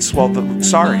greats? Well,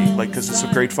 sorry, like, because it's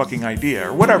a great fucking idea.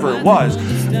 Or whatever it was.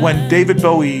 When David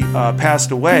Bowie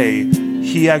passed away,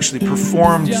 he actually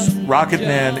performed Rocket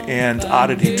Man and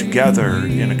Oddity together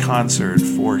in a concert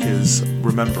for his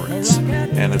remembrance,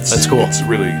 and that's cool. It's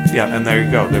really, and there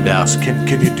you go.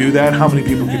 Can you do that? How many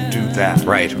people can do that?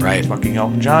 Right. Fucking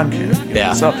Elton John can.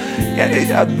 So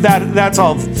that's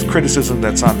all criticism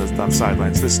that's on the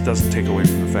sidelines. This doesn't take away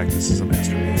from the fact this is a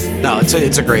masterpiece. No,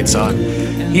 it's a great song.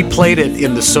 He played it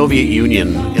in the Soviet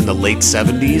Union in the late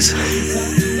 70s,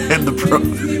 and the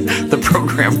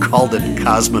program called it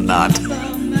Cosmonaut.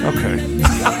 Okay.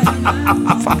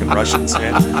 Fucking Russians,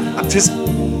 man. Just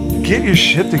get your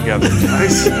shit together,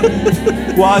 guys.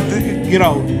 Well,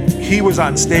 he was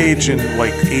on stage in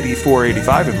like 84,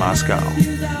 85 in Moscow,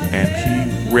 and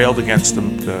he railed against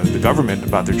the government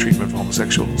about their treatment of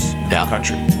homosexuals in the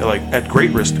country, like at great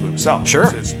risk to himself. Sure.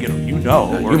 As, you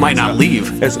you might not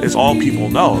leave. As all people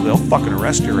know, they'll fucking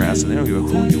arrest your ass, and they don't give a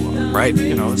who you are. Right.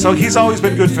 So he's always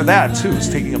been good for that too. He's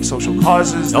taking up social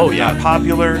causes. Not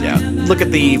popular. Yeah. Look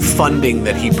at the funding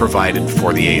that he provided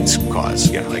for the AIDS cause.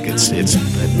 Yeah. Like it's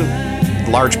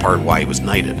a large part why he was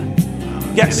knighted.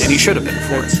 Yes. And he should have been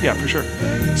for it. Yeah, for sure.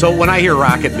 So when I hear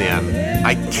Rocket Man,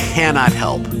 I cannot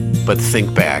help but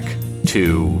think back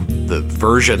to the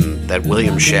version that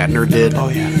William Shatner did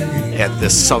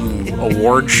at some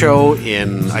award show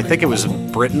in, I think it was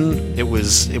in Britain. It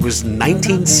was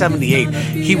 1978.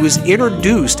 He was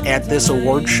introduced at this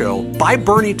award show by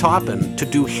Bernie Taupin to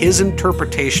do his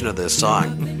interpretation of this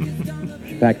song.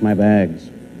 Packed my bags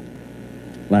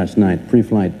last night,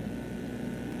 pre-flight.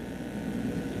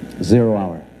 0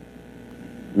 hour,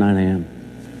 9 a.m.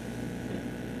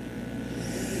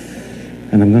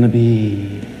 And I'm gonna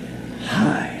be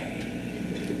high.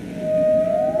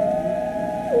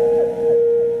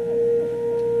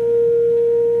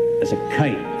 As a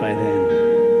kite by then.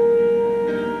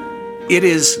 It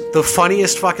is the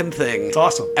funniest fucking thing. It's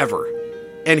awesome. Ever.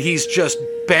 And he's just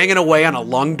banging away on a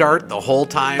lung dart the whole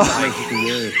time.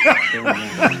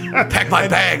 Packed my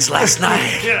bags last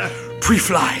night.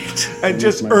 Pre-flight. And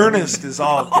just earnest is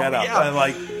all get up. Yeah. And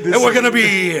like, And we're going to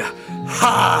be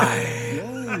high.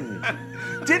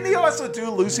 Didn't he also do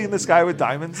Lucy in the Sky with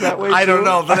Diamonds that way? I don't too?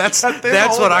 know, but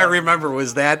that's what I remember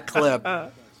was that clip.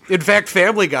 In fact,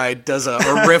 Family Guy does a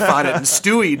riff on it, and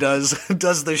Stewie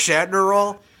does the Shatner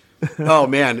roll. Oh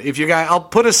man, if you guys, I'll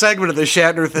put a segment of the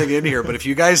Shatner thing in here, but if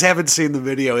you guys haven't seen the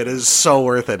video, it is so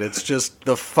worth it. It's just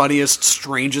the funniest,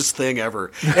 strangest thing ever,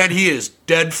 and he is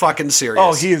dead fucking serious.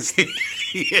 Oh, he is.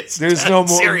 He is. There's dead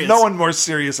serious. no one more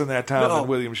serious in that town No. than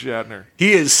William Shatner.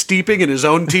 He is steeping in his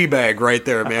own tea bag right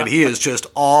there, man. He is just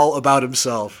all about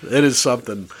himself. It is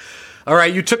something. All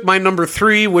right, you took my number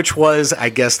 3, which was, I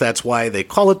guess that's why they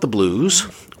call it the blues,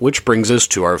 which brings us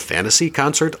to our fantasy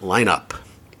concert lineup.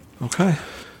 Okay.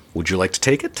 Would you like to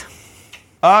take it?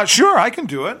 Sure, I can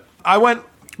do it. I went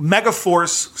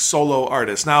Megaforce solo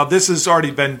artist. Now, this has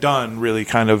already been done, really,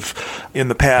 kind of in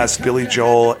the past. Billy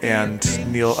Joel and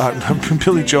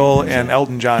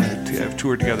Elton John have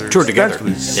toured together.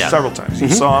 Yeah. Several times. You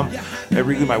saw them.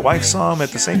 My wife saw them at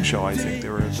the same show. I think they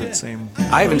were at the same.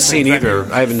 I haven't seen either.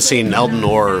 I haven't seen Elton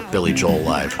or Billy Joel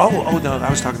live. Oh no! I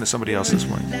was talking to somebody else this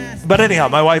morning. But anyhow,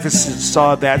 my wife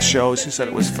saw that show. She said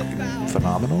it was fucking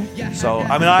phenomenal. So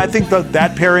I mean, I think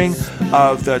that pairing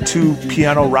of the two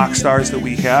piano rock stars that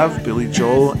we have, Billy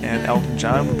Joel and Elton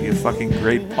John, would be a fucking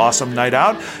great, awesome night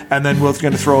out. And then we're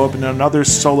going to throw up another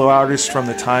solo artist from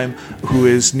the time who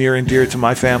is near and dear to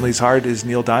my family's heart is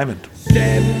Neil Diamond.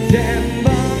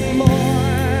 September morn,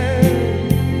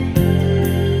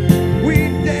 we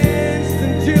danced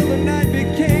until the night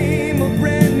became a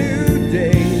brand new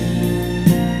day.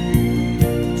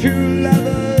 Two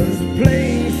lovers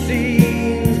playing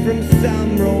scenes from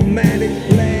some romantic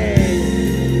play.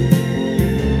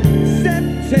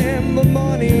 September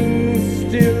morning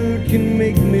still can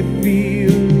make me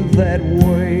feel that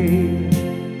way.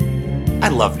 I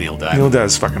love Neil Diamond. Neil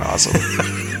Diamond's fucking awesome.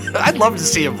 I'd love to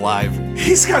see him live.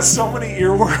 He's got so many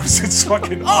earworms. It's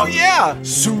fucking. Oh yeah.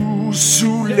 Sous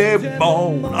les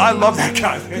bon. I love that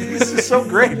guy, man. He's just so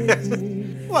great.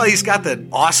 Well, he's got the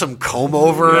awesome comb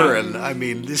over, and I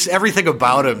mean, everything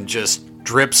about him just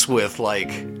drips with, like,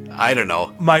 I don't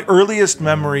know. My earliest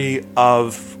memory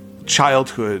of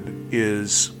childhood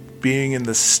is being in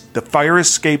the fire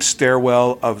escape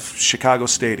stairwell of Chicago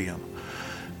Stadium.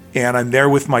 And I'm there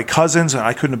with my cousins, and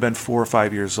I couldn't have been 4 or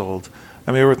 5 years old.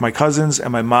 I'm there with my cousins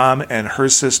and my mom and her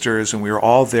sisters, and we were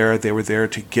all there. They were there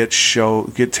to get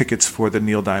tickets for the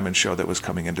Neil Diamond show that was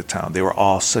coming into town. They were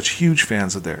all such huge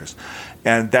fans of theirs.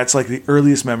 And that's like the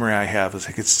earliest memory I have.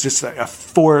 It's just like a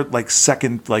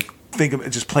 4-second think of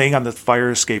it just playing on the fire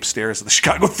escape stairs of the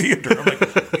Chicago Theater. I'm like,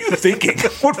 what are you thinking?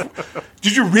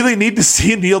 Did you really need to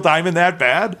see Neil Diamond that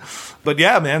bad? But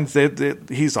yeah, man,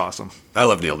 he's awesome. I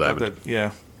love Neil Diamond.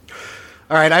 Yeah.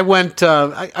 All right, I went.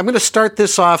 I'm going to start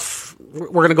this off. We're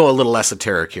going to go a little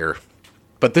esoteric here,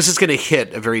 but this is going to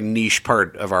hit a very niche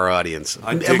part of our audience.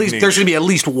 At least there's going to be at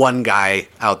least one guy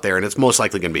out there, and it's most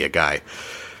likely going to be a guy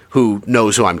who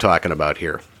knows who I'm talking about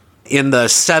here. In the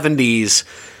 70s,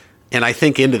 and I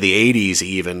think into the 80s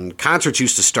even, concerts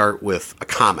used to start with a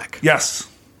comic. Yes.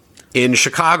 In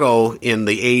Chicago in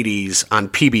the 80s on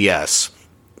PBS,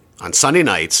 on Sunday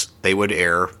nights, they would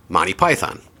air Monty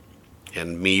Python.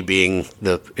 And me being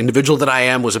the individual that I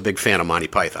am was a big fan of Monty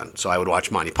Python. So I would watch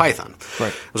Monty Python.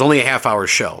 Right. It was only a half-hour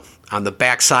show. On the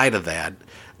backside of that,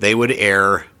 they would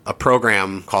air a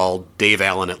program called Dave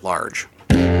Allen at Large.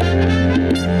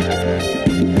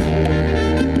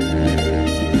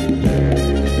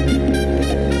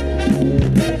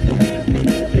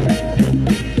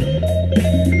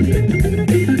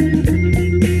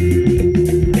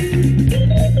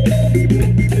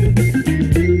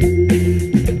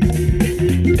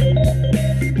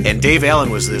 Dave Allen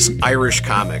was this Irish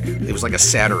comic. It was like a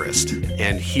satirist.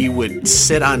 And he would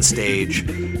sit on stage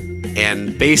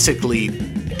and basically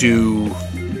do,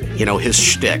 his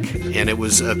shtick. And it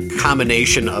was a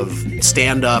combination of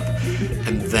stand-up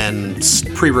and then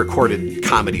pre-recorded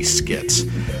comedy skits.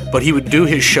 But he would do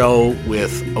his show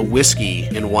with a whiskey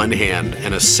in one hand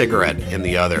and a cigarette in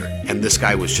the other. And this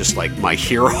guy was just like my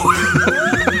hero.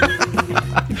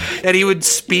 And he would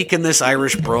speak in this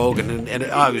Irish brogue, and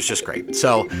it was just great.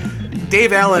 So,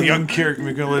 Dave Allen... The young Carrick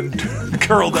McMillan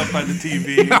curled up by the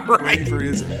TV, right. waiting for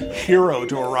his hero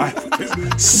to arrive with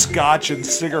his scotch and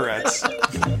cigarettes.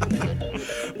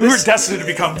 We were destined to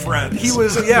become friends. He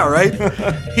was, yeah, right?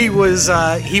 He was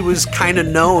kind of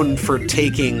known for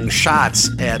taking shots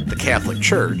at the Catholic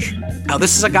Church. Now,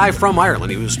 this is a guy from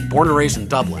Ireland. He was born and raised in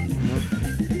Dublin.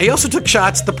 He also took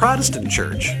shots at the Protestant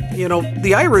church. You know,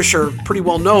 the Irish are pretty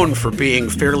well known for being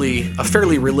a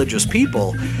fairly religious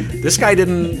people. This guy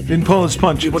didn't pull his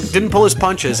punches. Didn't pull his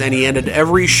punches, and he ended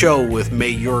every show with "May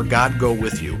your God go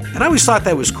with you." And I always thought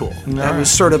that was cool. That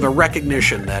was sort of a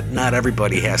recognition that not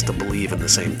everybody has to believe in the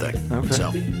same thing. Okay.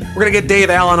 So we're gonna get Dave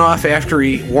Allen off after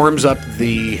he warms up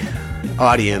the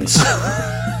audience.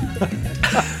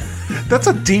 That's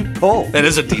a deep pull. That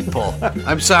is a deep pull.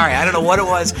 I'm sorry. I don't know what it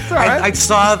was. all right. I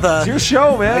saw the... It's your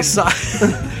show, man. I saw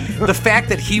the fact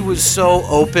that he was so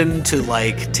open to,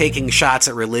 like, taking shots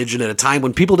at religion at a time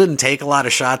when people didn't take a lot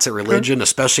of shots at religion,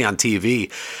 especially on TV,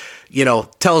 you know,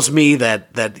 tells me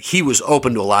that he was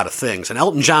open to a lot of things. And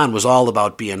Elton John was all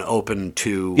about being open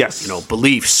to, Yes. you know,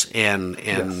 beliefs and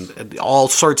all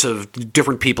sorts of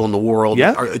different people in the world.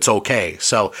 Yeah. It's okay.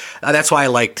 So that's why I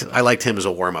liked him as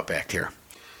a warm-up act here.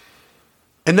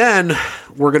 And then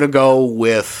we're going to go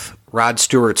with Rod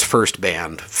Stewart's first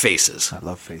band, Faces. I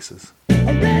love Faces.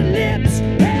 Red lips,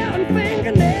 hair and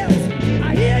fingernails.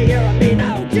 I hear you, I mean,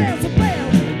 no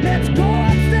Jezebel. Let's go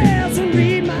upstairs and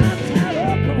read my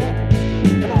tarot card.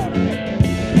 Come on,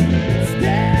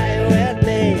 stay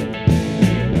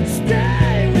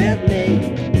with me,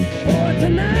 for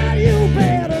tonight you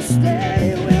better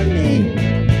stay with me.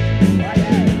 Oh,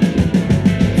 yeah.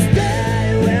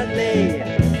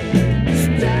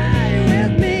 Stay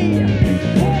with me,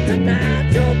 for tonight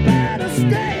you better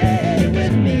stay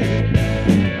with me.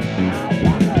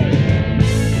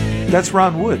 That's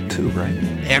Ron Wood, too, right?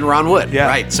 And Ron Wood, Yeah.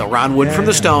 right. So Ron Wood from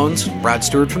the yeah. Stones, Rod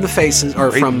Stewart from the Faces,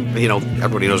 or from, you know,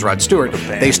 everybody knows Rod Stewart.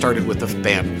 band. They started with the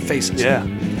band Faces. Yeah.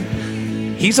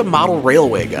 He's a model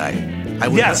railway guy. I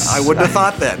wouldn't have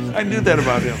thought that. I knew that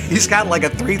about him. He's got like a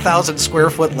 3,000 square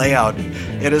foot layout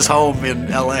in his home in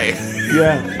LA.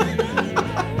 Yeah.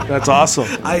 That's awesome.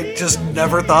 I just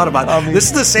never thought about it. I mean- This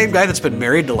is the same guy that's been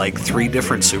married to like 3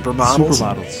 different supermodels.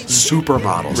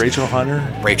 Supermodels. Rachel Hunter.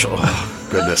 Rachel. Oh,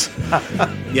 goodness.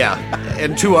 Yeah.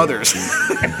 And 2 others.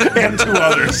 And 2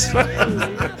 others.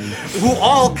 Who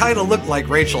all kind of look like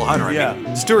Rachel Hunter. I Yeah.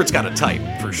 mean, Stewart's got a type,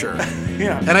 for sure.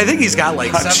 Yeah. And I think he's got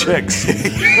like Hot 7. chicks.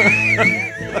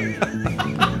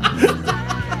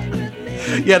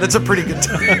 Yeah, that's a pretty good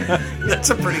type. That's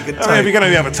a pretty good I mean, if you're type.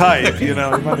 going to have a type, you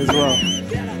know, you might as well.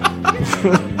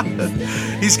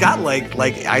 He's got like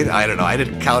I don't know, I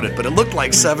didn't count it, but it looked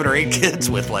like 7 or 8 kids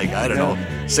with like, I don't know,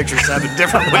 6 or 7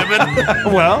 different women.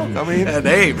 Well, I mean, And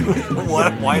hey,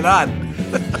 why not?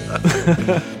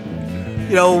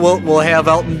 You know, we'll have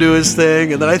Elton do his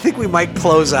thing, and then I think we might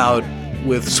close out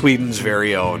with Sweden's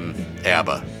very own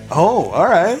ABBA. oh, all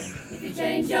right.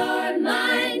 Change your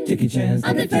mind. Take a chance.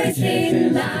 I'm the first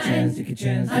in line. Take a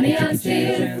chance. Honey, I'm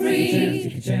still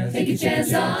free. Take a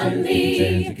chance on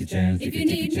me. If you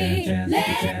need me,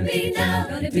 let me know.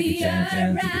 Gonna be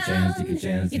around.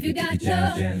 If you got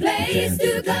no place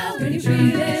to go when you're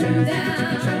feeling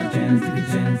down.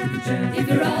 If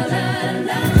you're all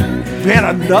alone. Man,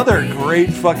 another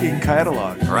great fucking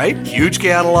catalog. Right? Huge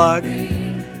catalog.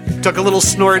 Took a little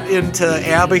snort into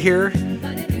ABBA here.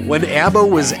 When ABBA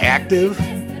was active,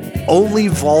 only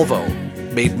Volvo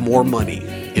made more money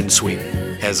in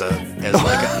Sweden as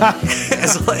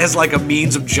like a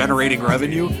means of generating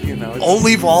revenue. You know, it's-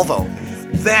 Only Volvo.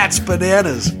 That's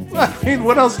bananas. I mean,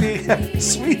 what else do you have?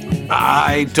 Sweet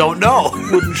I don't know.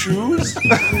 wooden shoes.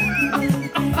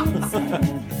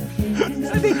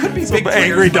 They could be Some big angry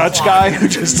players in the Dutch clog- guy who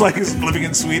just like is living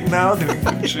in Sweden now doing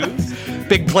wooden shoes.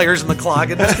 Big players in the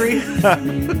clog industry.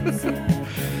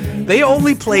 They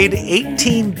only played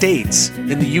 18 dates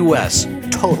in the U.S.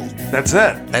 total. That's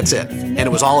it. That's it. And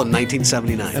it was all in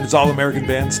 1979. And it's all American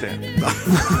Bandstand.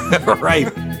 Right.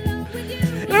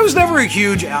 And I was never a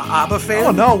huge ABBA fan.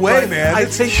 Oh, no way, but man. I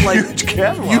It's think a like huge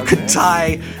catalog, you could man.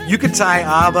 tie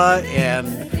ABBA and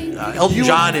Elton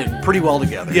John in pretty well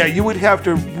together. Yeah, you would have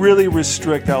to really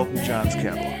restrict Elton John's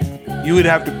catalog. You would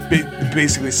have to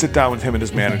basically sit down with him and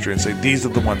his manager and say, these are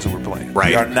the ones that we're playing. Right.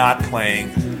 We are not playing,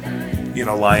 you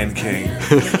know, Lion King and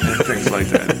things like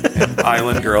that. And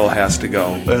Island Girl has to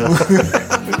go.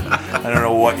 I don't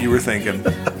know what you were thinking.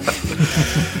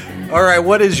 All right,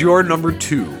 what is your number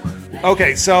 2?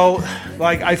 Okay, so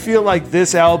like I feel like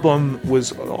this album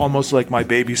was almost like my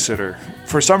babysitter.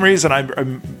 For some reason,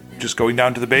 I'm just going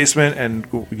down to the basement and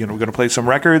we're going to play some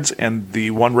records. And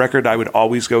the one record I would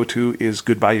always go to is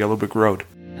 "Goodbye Yellow Brick Road."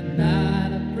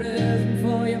 Not a present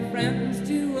for your friends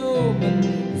to open.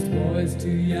 This boy's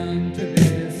too young to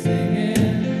be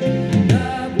singing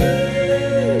the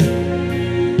blues.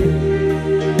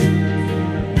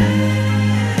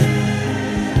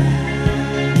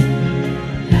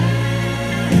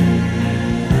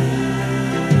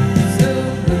 So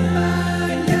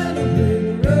goodbye, yellow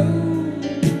brick road.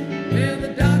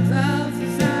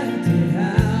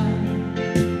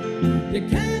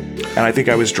 and I think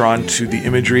I was drawn to the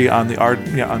imagery on the art,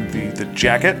 on the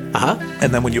jacket.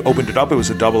 And then when you opened it up, it was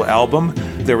a double album.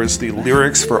 There was the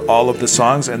lyrics for all of the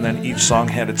songs, and then each song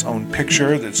had its own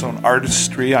picture, its own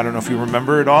artistry. I don't know if you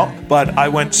remember it all, but I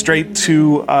went straight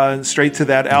to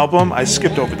that album. I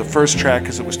skipped over the first track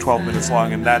because it was 12 minutes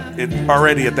long, and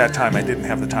already at that time I didn't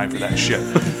have the time for that shit.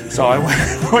 So I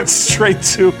went straight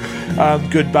to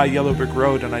Goodbye Yellow Brick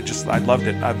Road, and I loved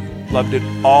it. I've loved it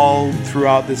all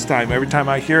throughout this time. Every time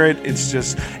I hear it,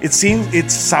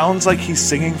 it sounds like he's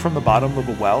singing from the bottom of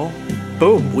a well.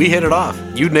 Boom, we hit it off.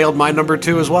 You nailed my number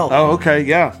 2 as well. Oh, okay,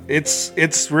 yeah.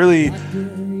 It's really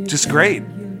just great.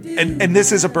 And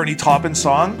this is a Bernie Taupin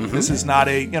song. Mm-hmm. This is not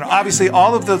obviously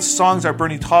all of the songs are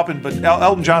Bernie Taupin, but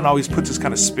Elton John always puts his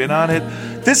kind of spin on it.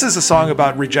 This is a song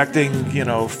about rejecting,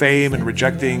 fame and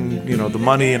rejecting, the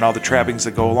money and all the trappings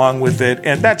that go along with it.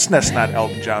 And that's not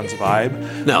Elton John's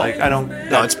vibe. No. Like, I don't.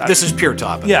 No, this is pure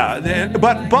Taupin. Yeah,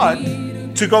 but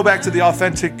to go back to the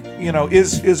authentic,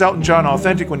 is Elton John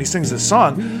authentic when he sings this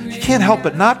song? He can't help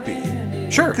but not be.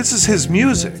 Sure. This is his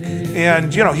music.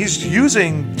 And, he's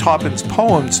using Taupin's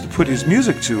poems to put his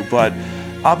music to, but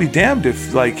I'll be damned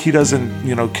if, he doesn't,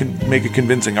 make a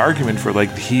convincing argument for,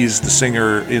 he's the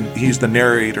singer, he's the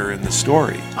narrator in the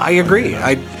story. I agree.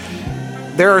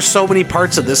 There are so many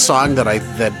parts of this song that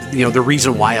the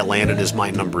reason why it landed as my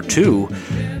number 2.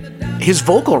 His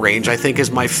vocal range, I think,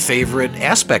 is my favorite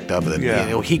aspect of it.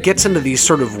 Yeah. He gets into these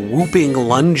sort of whooping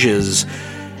lunges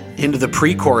into the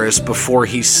pre-chorus before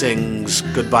he sings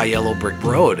Goodbye Yellow Brick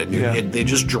Road, and they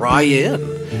just draw you in.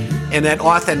 And that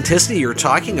authenticity you're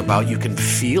talking about, you can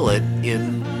feel it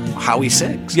in how he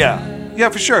sings. Yeah,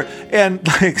 for sure. And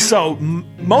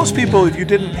most people, if you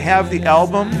didn't have the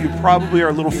album, you probably are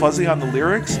a little fuzzy on the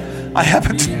lyrics. I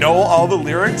happen to know all the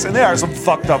lyrics, and there are some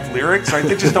fucked up lyrics, right?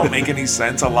 They just don't make any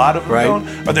sense. A lot of them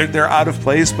don't, or they're out of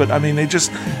place. But I mean, they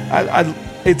just,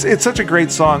 it's such a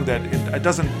great song that it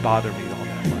doesn't bother me all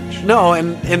that much. No,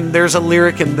 and there's a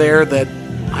lyric in there that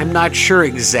I'm not sure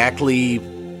exactly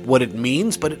what it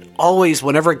means, but it always,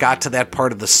 whenever it got to that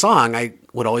part of the song, I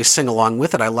would always sing along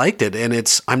with it. I liked it, and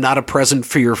it's, I'm not a present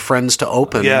for your friends to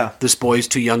open. Yeah. This boy's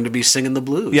too young to be singing the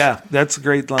blues. Yeah, that's a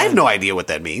great line. I have no idea what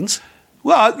that means.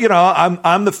 Well,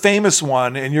 I'm the famous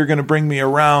one, and you're going to bring me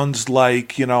around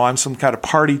like, I'm some kind of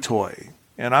party toy.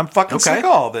 And I'm fucking sick of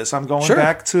all this. I'm going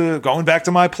back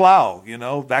to my plow,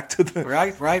 back to the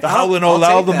right. The howling old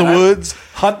owl in the woods,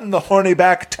 hunting the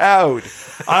horny-back toad.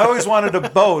 I always wanted a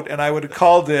boat, and I would have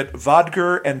called it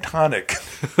Vodka and Tonic.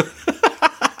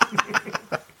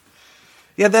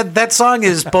 Yeah, that song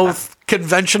is both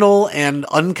conventional and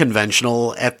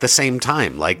unconventional at the same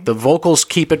time. Like, the vocals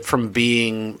keep it from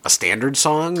being a standard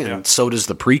song, and so does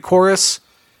the pre-chorus.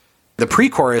 The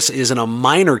pre-chorus is in a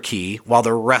minor key, while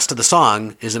the rest of the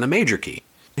song is in a major key.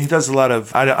 He does a lot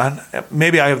of,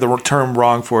 maybe I have the term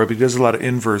wrong for it, but he does a lot of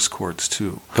inverse chords,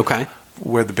 too. Okay.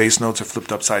 Where the bass notes are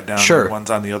flipped upside down. Sure. And the one's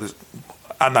on the other.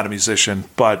 I'm not a musician,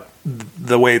 but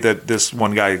the way that this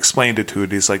one guy explained it to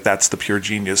it is like, that's the pure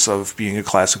genius of being a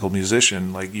classical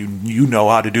musician. Like, you know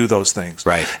how to do those things.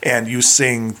 Right. And you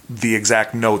sing the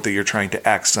exact note that you're trying to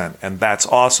accent. And that's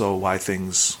also why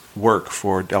things work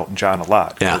for Elton John a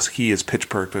lot. Because he is pitch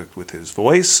perfect with his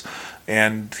voice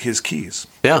and his keys.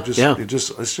 Yeah,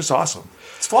 It's just awesome.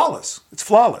 It's flawless.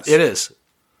 It is.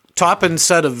 Taupin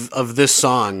said of this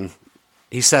song,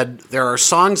 he said, there are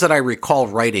songs that I recall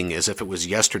writing as if it was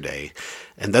yesterday,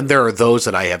 and then there are those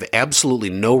that I have absolutely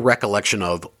no recollection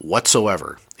of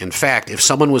whatsoever. In fact, if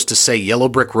someone was to say Yellow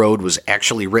Brick Road was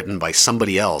actually written by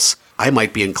somebody else, I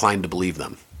might be inclined to believe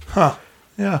them. Huh.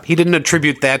 Yeah. He didn't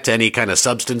attribute that to any kind of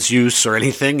substance use or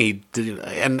anything.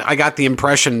 And I got the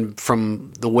impression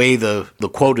from the way the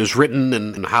quote is written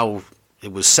and how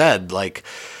it was said, like,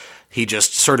 he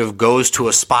just sort of goes to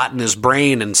a spot in his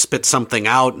brain and spits something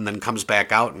out and then comes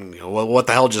back out and, well, what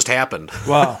the hell just happened?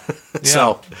 Wow. Yeah.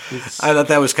 So I thought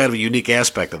that was kind of a unique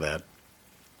aspect of that.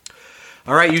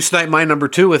 All right, you sniped my number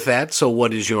 2 with that. So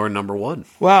what is your number 1?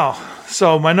 Wow.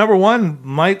 So my number 1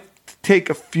 might take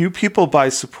a few people by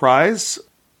surprise,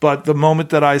 but the moment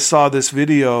that I saw this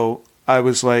video, I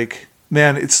was like,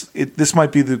 man, this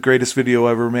might be the greatest video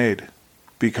ever made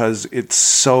because it's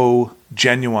so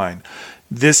genuine.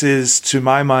 This is, to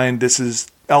my mind, this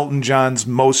is Elton John's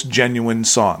most genuine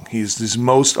song. He's his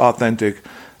most authentic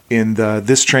in the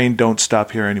This Train Don't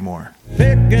Stop Here Anymore.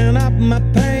 Picking up my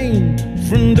pain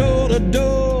from door to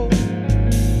door,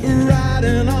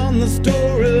 riding on the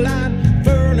storyline,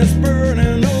 furnace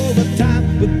burning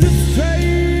overtime. But this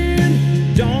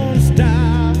train don't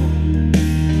stop.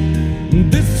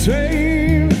 This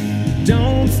train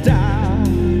don't stop.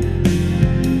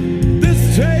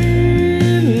 This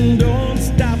train don't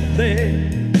stop there.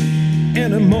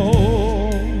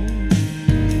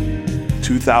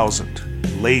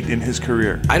 2000, late in his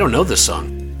career. I don't know this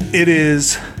song. It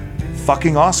is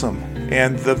fucking awesome.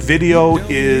 And the video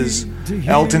is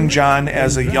Elton John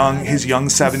as his young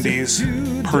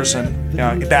 70s person.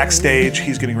 Backstage,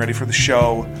 he's getting ready for the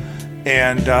show.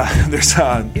 And there's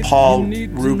Paul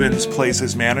Rubens plays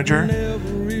his manager.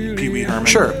 Pee Wee Herman.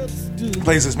 Sure.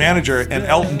 Plays his manager. And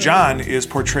Elton John is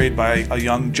portrayed by a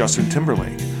young Justin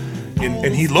Timberlake.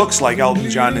 And he looks like Elton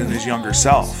John in his younger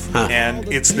self. Huh.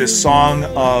 And it's this song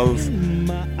of,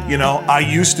 I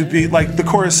used to be, like the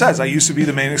chorus says, I used to be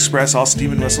the main express, all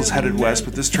steam and whistles headed west,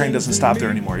 but this train doesn't stop there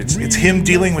anymore. It's him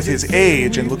dealing with his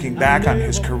age and looking back on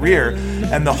his career.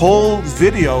 And the whole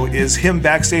video is him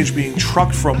backstage being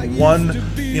trucked from one,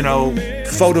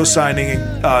 photo signing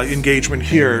engagement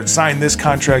here, sign this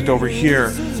contract over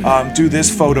here, do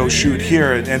this photo shoot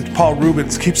here. And Paul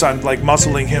Rubens keeps on like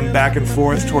muscling him back and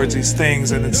forth towards these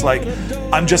things. And it's like,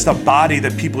 I'm just a body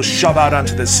that people shove out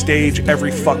onto the stage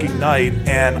every fucking night,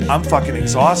 and I'm fucking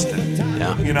exhausted.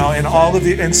 Yeah. And all of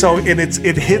the, and so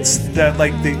it hits that,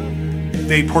 like,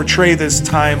 they portray this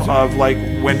time of like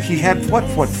when he had what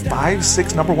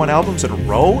 5-6 number one albums in a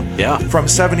row. Yeah. From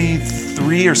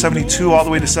 73 or 72 all the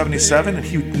way to 77, and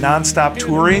he nonstop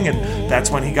touring, and that's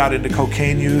when he got into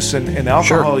cocaine use and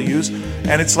alcohol use.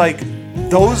 And it's like,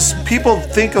 those people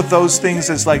think of those things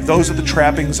as like, those are the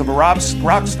trappings of a rock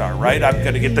star, right? I'm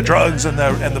going to get the drugs and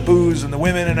the booze and the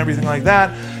women and everything like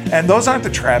that. And those aren't the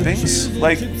trappings.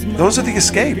 Like, those are the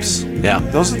escapes. Yeah.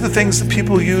 Those are the things that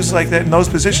people use like that in those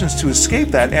positions to escape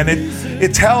that. And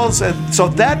it tells, so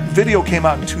that video came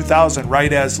out in 2000,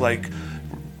 right as like,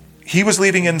 he was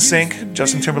leaving NSYNC,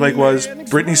 Justin Timberlake was.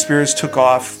 Britney Spears took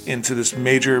off into this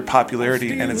major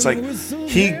popularity, and it's like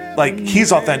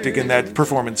he's authentic in that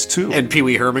performance too. And Pee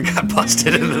Wee Herman got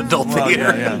busted in an adult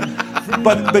theater. Yeah.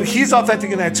 But he's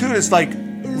authentic in that too. It's like,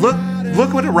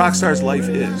 look what a rock star's life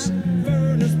is.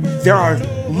 There are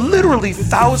literally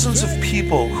thousands of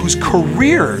people whose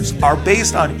careers are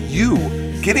based on you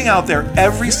getting out there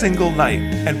every single night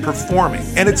and performing.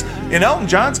 And it's, in Elton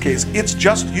John's case, it's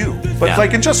just you. But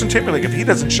like in Justin Timberlake, if he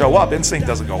doesn't show up, NSYNC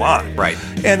doesn't go on. Right.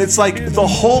 And it's like the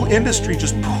whole industry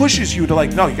just pushes you to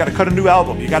like, no, you got to cut a new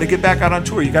album. You got to get back out on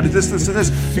tour. You got to this, and this,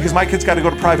 because my kid's got to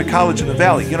go to private college in the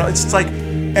Valley. It's like,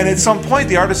 and at some point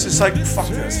the artist is like, fuck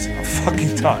this, I'm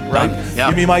fucking done, right? Yeah.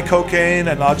 Give me my cocaine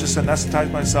and I'll just anesthetize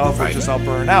myself, or just I'll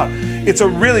burn out. It's a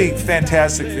really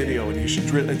fantastic video, and you should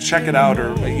really check it out.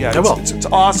 Or it's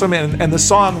awesome, and the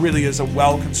song really is a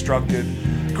well-constructed,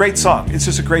 great song. It's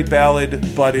just a great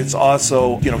ballad, but it's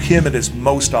also, him at his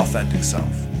most authentic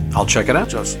self. I'll check it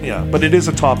out. But it is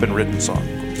a Taupin written song.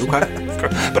 Okay.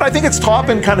 But I think it's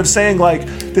Taupin kind of saying like,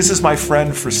 this is my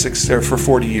friend for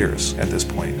 40 years at this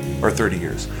point, or 30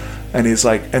 years. And he's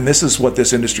like, and this is what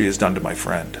this industry has done to my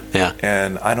friend. Yeah.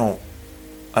 And I don't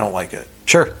like it.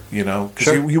 Sure.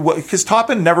 Because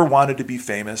Taupin never wanted to be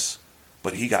famous,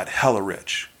 but he got hella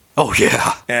rich. Oh,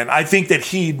 yeah. And I think that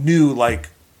he knew, like,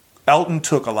 Elton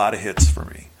took a lot of hits for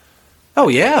me. Oh,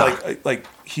 yeah. Like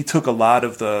he took a lot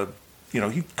of the,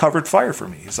 he covered fire for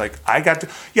me. He's like,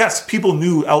 yes, people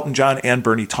knew Elton John and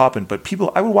Bernie Taupin, but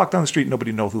I would walk down the street and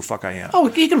nobody know who the fuck I am. Oh,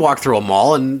 you can walk through a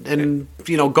mall and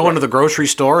go into the grocery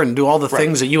store and do all the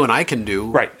things that you and I can do.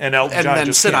 Right. And Elton John then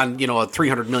just sit can't. on, a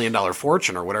 $300 million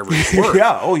fortune or whatever it's worth.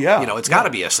 Yeah. Oh, yeah. It's got to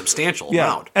be a substantial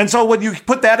amount. And so when you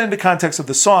put that into context of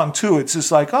the song too, it's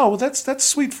just like, oh, well, that's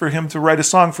sweet for him to write a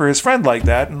song for his friend like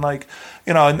that. And like,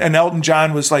 and Elton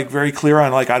John was like very clear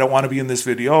on like, I don't want to be in this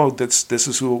video. This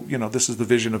is who, this is the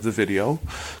vision of the video.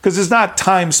 Because it's not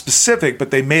time specific, but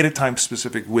they made it time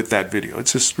specific with that video.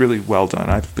 It's just really well done.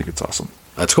 I think it's awesome.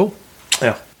 That's cool.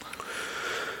 Yeah.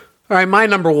 All right, my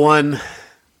number one,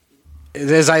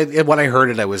 when I heard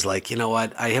it, I was like, you know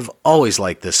what? I have always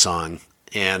liked this song,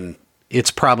 and it's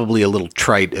probably a little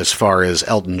trite as far as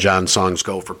Elton John songs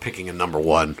go for picking a number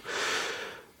one.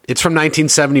 It's from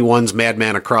 1971's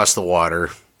Madman Across the Water,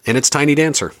 and it's Tiny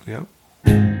Dancer. Yeah.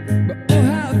 Oh,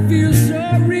 how I feel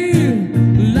so real,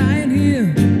 lying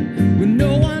here with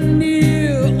no one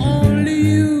near, only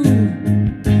you,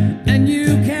 and you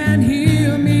can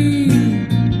hear me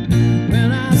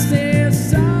when I say it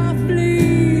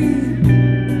softly,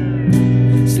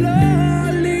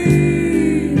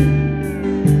 slowly.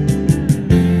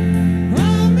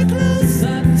 Hold me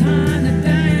closer, tiny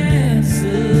dancer.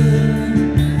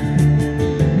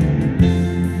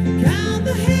 Count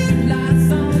the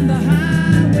headlights on the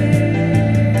highway.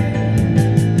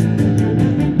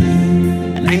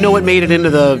 I know it made it into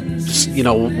the,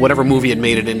 whatever movie it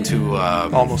made it into.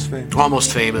 Almost Famous.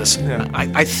 Almost Famous. Yeah.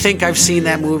 I think I've seen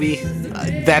that movie.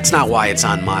 that's not why it's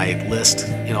on my list.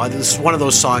 You know, this is one of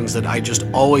those songs that I just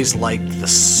always liked the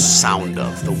sound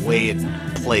of, the way it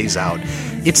plays out.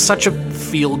 It's such a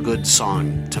feel-good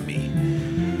song to me.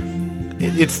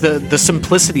 It's the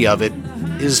simplicity of it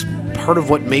is part of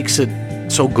what makes it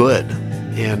so good.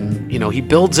 And, you know, he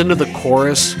builds into the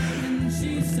chorus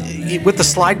with the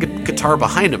slide guitar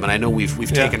behind him, and I know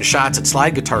we've taken shots at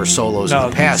slide guitar solos in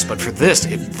the past, but for this,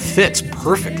 it fits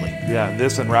perfectly. Yeah,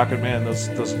 this and Rocket Man, those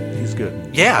he's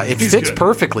good. Yeah, it fits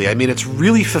perfectly. I mean, it's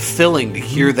really fulfilling to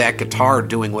hear that guitar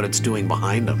doing what it's doing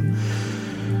behind him.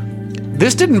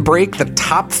 This didn't break the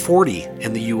top 40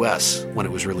 in the U.S. when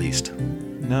it was released.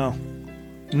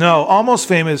 No, Almost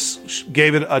Famous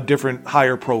gave it a different,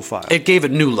 higher profile. It gave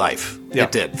it new life. Yeah.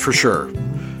 It did, for sure.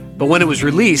 But when it was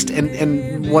released,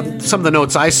 and what some of the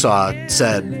notes I saw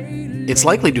said, it's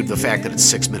likely due to the fact that it's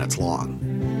 6 minutes long.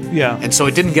 Yeah. And so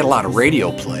it didn't get a lot of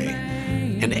radio play.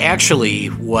 And actually,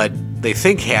 what they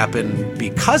think happened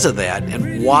because of that,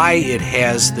 and why it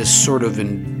has this sort of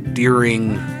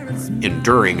enduring,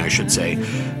 I should say,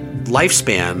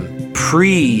 lifespan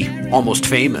pre-Almost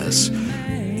Famous,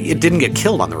 it didn't get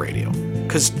killed on the radio.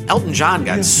 Because Elton John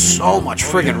got so much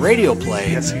friggin' radio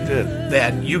play. Yes, he did.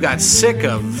 That you got sick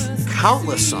of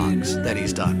countless songs that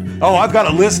he's done. Oh, I've got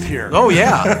a list here. Oh,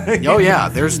 yeah. Oh, yeah.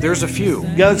 There's a few.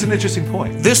 Yeah, that's an interesting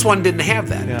point. This one didn't have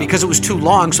that because it was too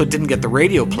long, so it didn't get the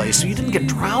radio play, so you didn't get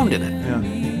drowned in it.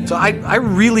 Yeah. So I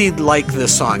really like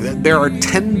this song. There are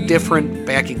 10 different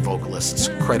backing vocalists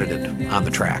credited on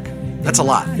the track. That's a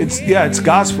lot. It's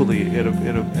gospel-y in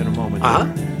a moment. Uh-huh.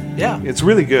 Yeah. It's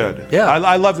really good. Yeah.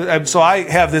 I love it. So I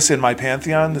have this in my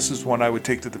Pantheon. This is one I would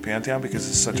take to the Pantheon because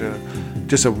it's such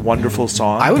just a wonderful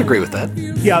song. I would agree with that.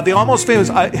 Yeah, the Almost Famous,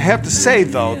 I have to say,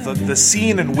 though, the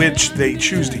scene in which they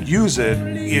choose to use it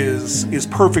is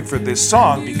perfect for this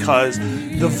song because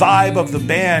the vibe of the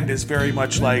band is very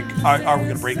much like, are we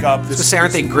going to break up?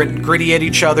 Aren't they gritty at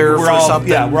each other for something?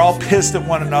 Yeah, we're all pissed at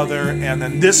one another, and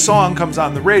then this song comes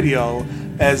on the radio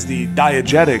as the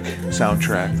diegetic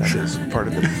soundtrack, that is part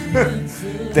of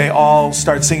it. They all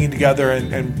start singing together,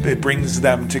 and it brings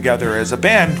them together as a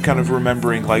band, kind of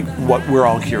remembering like what we're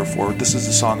all here for. This is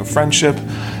a song of friendship,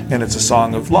 and it's a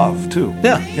song of love too.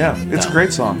 Yeah, it's a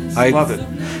great song. I love it.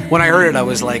 When I heard it, I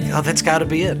was like, "Oh, that's got to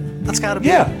be it. That's got to be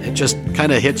it." It just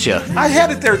kind of hits you. I had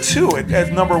it there too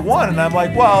at number one, and I'm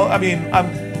like, well, I mean,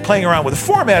 I'm playing around with the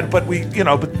format, but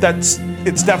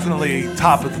it's definitely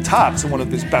top of the tops and one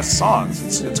of his best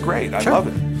songs. It's great. I love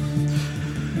it.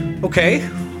 Okay,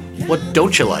 what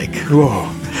don't you like? Whoa.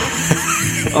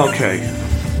 Okay,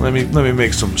 let me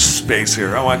make some space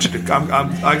here. I want you to.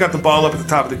 I got the ball up at the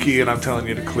top of the key, and I'm telling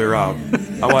you to clear out.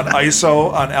 I want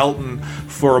ISO on Elton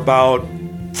for about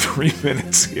 3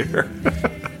 minutes here.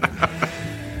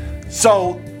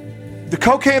 So, the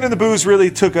cocaine and the booze really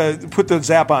put the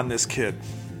zap on this kid.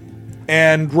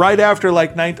 And right after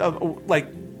like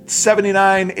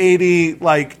 79, 80,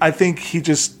 like I think he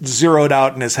just zeroed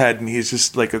out in his head, and he's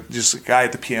just like a guy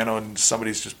at the piano, and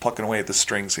somebody's just plucking away at the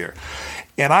strings here.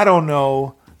 And I don't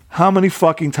know how many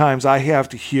fucking times I have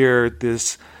to hear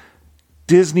this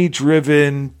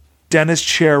Disney-driven Dennis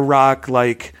Chair rock,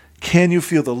 like, can you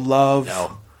feel the love?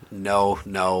 No.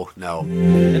 And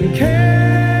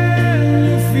can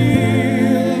you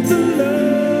feel the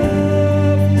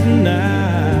love tonight?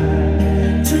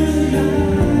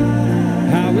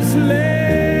 How it's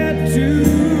led to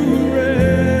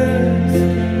rest.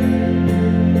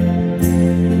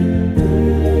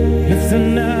 It's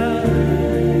enough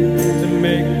to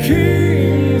make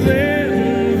kings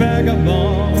and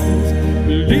vagabonds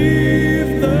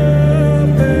believe the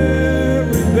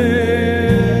very best.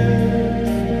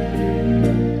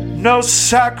 No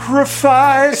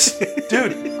sacrifice.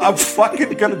 Dude, I'm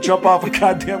fucking gonna jump off a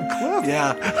goddamn cliff.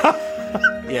 Yeah.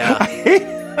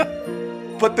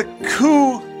 But the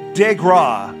coup de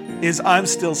grace is I'm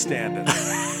Still Standing.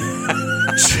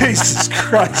 Jesus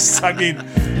Christ. I mean,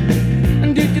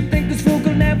 And did you think this fool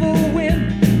could never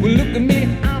win? Well, look at me,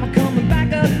 I'm coming back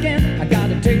again. I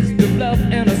got a taste of love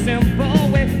in a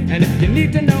simple way. And if you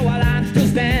need to know while I'm still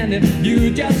standing, you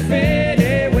just fade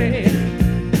away.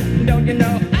 Don't you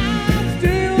know I'm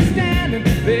still standing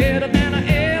better than I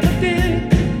ever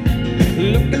did?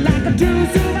 Looking like a true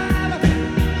survivor,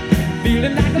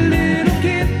 feeling like a little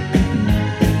kid.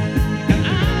 And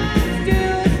I'm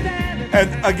still standing.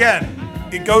 and again,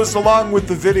 it goes along with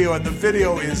the video, and the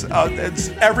video is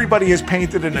everybody is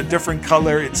painted in a different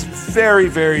color. It's very,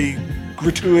 very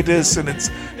gratuitous, and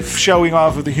it's showing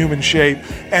off of the human shape,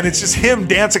 and it's just him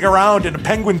dancing around in a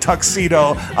penguin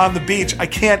tuxedo on the beach. I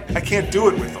can't do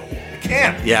it with him. I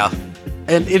can't. Yeah.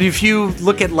 And if you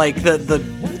look at like the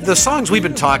the songs we've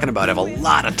been talking about have a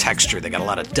lot of texture. They got a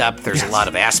lot of depth. There's a lot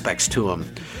of aspects to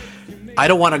them. I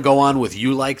Don't Want to Go On With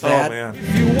You Like That. Oh, man.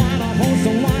 You wanna hold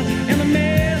someone in the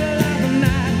middle of the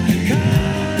night, call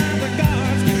out the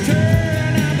guards,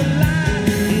 turn out the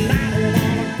light. I don't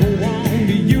wanna go on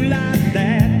to you like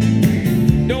that.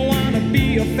 Don't wanna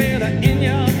be a feather in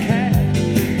your cap.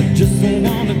 Just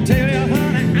wanna tell you,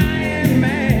 honey, I ain't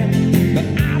mad, but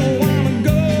I don't wanna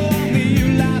go on to you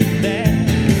like that.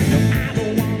 No, I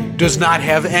don't wanna. Does not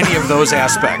have any of those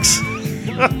aspects.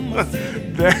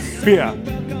 Yeah.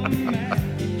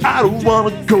 I don't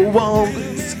want to go on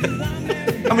this.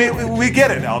 I mean, we get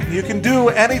it, Elton. You can do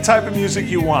any type of music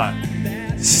you want.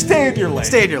 Stay in your lane.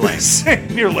 Stay in your lane. Stay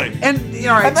in your lane. And,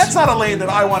 all right. And that's not a lane that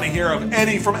I want to hear of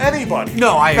from anybody.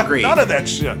 No, I agree. None of that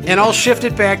shit. And I'll shift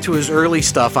it back to his early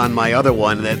stuff on my other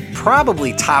one that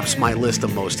probably tops my list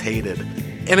of most hated.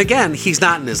 And again, he's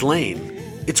not in his lane.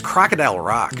 It's Crocodile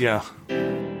Rock. Yeah.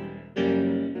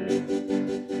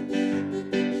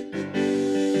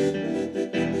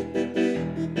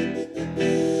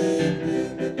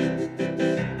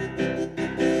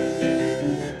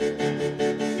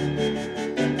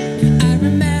 I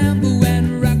remember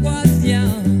when rock was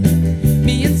young.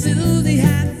 Me and Susie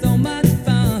had so much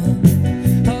fun,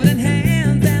 holding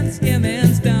hands and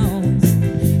skimming stones.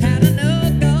 Had an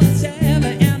old gold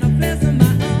Chevy and a place of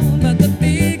my own, but the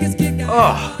biggest kick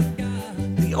I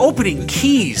The opening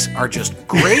keys are just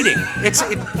grating.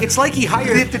 It's like he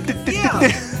hired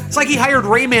it's like he hired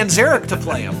Ray Manzarek to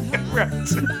play him.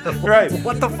 Right.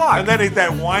 What the fuck? And then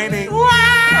that whining. Oh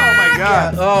my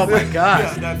god. Oh my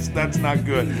god. Yeah, that's not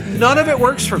good. None of it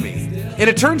works for me. And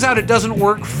it turns out it doesn't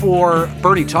work for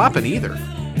Bernie Taupin either.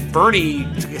 Bernie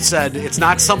said it's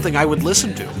not something I would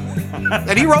listen to.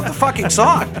 And he wrote the fucking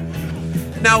song.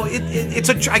 Now,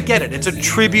 I get it. It's a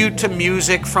tribute to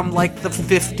music from like the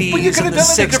 50s But you could and have the done it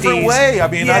 60s. a different way. I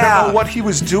mean, I Yeah. don't know what he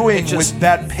was doing with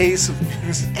that pace of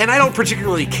music. And I don't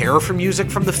particularly care for music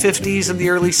from the 50s and the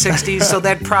early 60s, so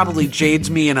that probably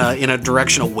jades me in a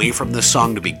direction away from this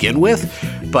song to begin with.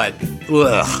 But,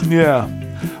 ugh. Yeah.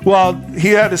 Well, he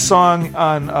had a song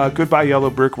on Goodbye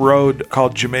Yellow Brick Road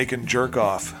called Jamaican Jerk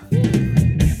Off.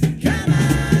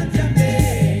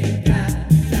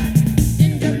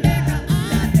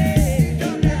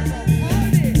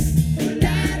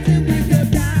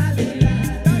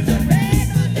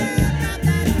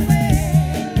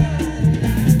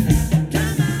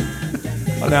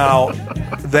 Now,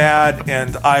 that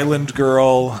and Island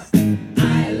Girl.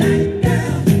 Island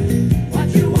girl, what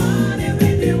you want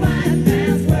with your white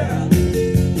man's world?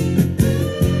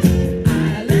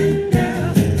 Island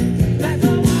girl, like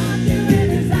I want you in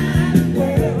this island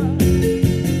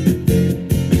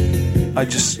world. I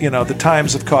just, the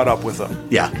times have caught up with them.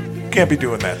 Yeah. Can't be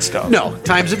doing that stuff. No,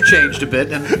 times have changed a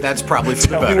bit, and that's probably for the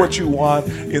Tell me better. what you want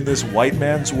in this white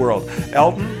man's world.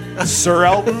 Elton? Sir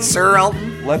Elton? Sir Elton?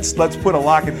 Let's put a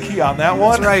lock and key on that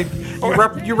one. That's right.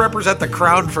 You represent the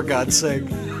crown, for God's sake.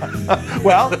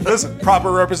 Well, listen, proper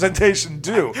representation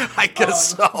too. I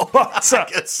guess so. But, I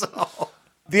guess so.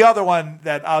 the other one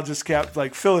that I'll just cap,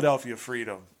 like Philadelphia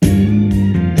Freedom.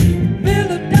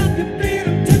 Philadelphia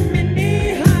freedom took me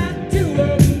knee-high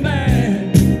to a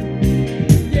man.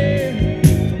 Yeah.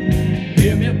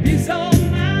 Give me a piece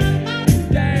of mind my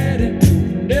daddy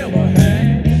never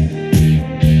had.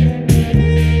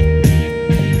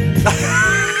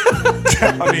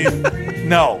 I mean,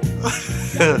 no.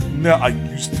 No, I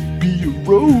used to be a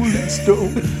Rolling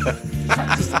Stone.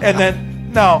 And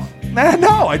then, no,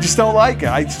 I just don't like it.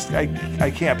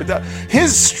 I can't. But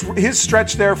his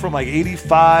stretch there from like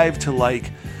 85 to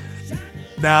like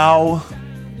now,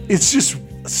 it's just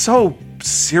so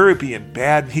syrupy and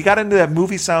bad. He got into that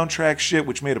movie soundtrack shit,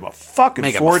 which made him a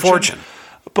fucking fortune.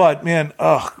 But man,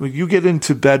 when you get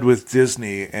into bed with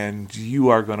Disney, and you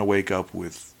are going to wake up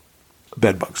with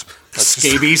bed bugs.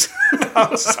 Scabies. I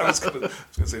was going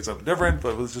to say something different,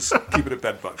 but let's just keep it at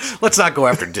bed bugs. Let's not go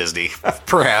after Disney,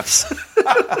 perhaps.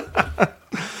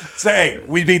 Say,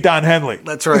 we beat Don Henley.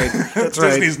 That's right. That's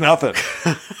right. Disney's nothing.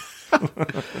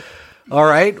 All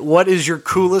right. What is your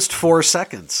coolest 4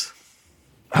 seconds?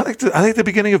 I think the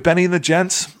beginning of Benny and the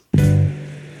Gents.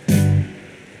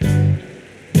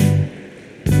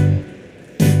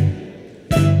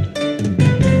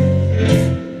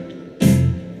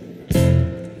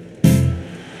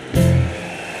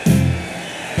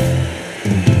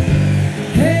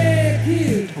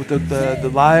 With the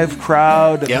live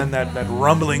crowd and Yep. then that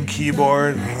rumbling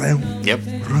keyboard. Yep.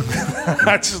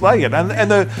 I just like it. And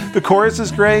the chorus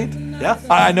is great. Yeah.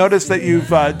 I noticed that you've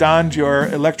donned your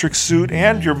electric suit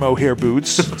and your mohair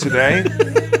boots today.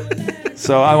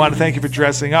 So I want to thank you for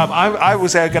dressing up. I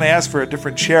was going to ask for a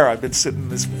different chair. I've been sitting in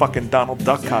this fucking Donald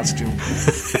Duck costume.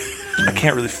 I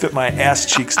can't really fit my ass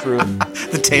cheeks through it.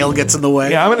 The tail gets in the way.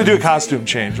 Yeah, I'm going to do a costume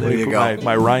change. I'm There going you to go. put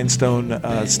my rhinestone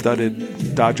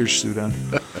studded Dodgers suit on.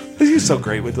 He was so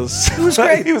great with those. He was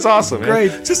great. He was awesome. Man.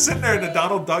 Great. Just sitting there in the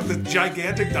Donald Duck, the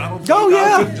gigantic Donald Oh, Duck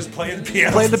yeah. outfit, just playing the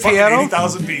piano. Playing the for fucking piano.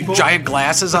 80,000 people. Giant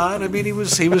glasses on. I mean, he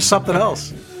was something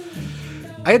else.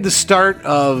 I had the start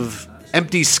of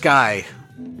Empty Sky.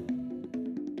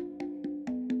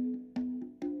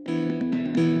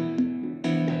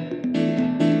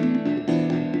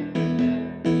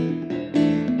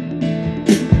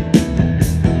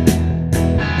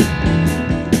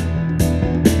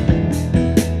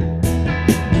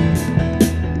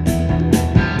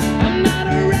 I'm not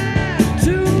a rat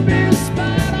to be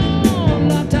spot on,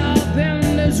 locked up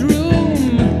in this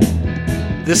room.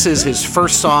 This is his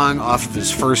first song off of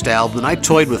his first album, and I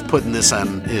toyed with putting this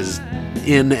in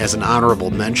as an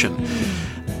honorable mention.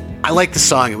 I like the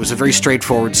song. It was a very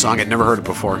straightforward song. I'd never heard it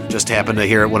before. Just happened to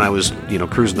hear it when I was,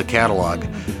 cruising the catalog.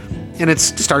 And it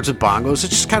starts with bongos. It's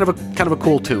just kind of a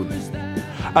cool tune.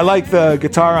 I like the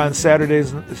guitar on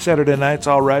Saturday nights.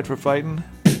 All right for fighting.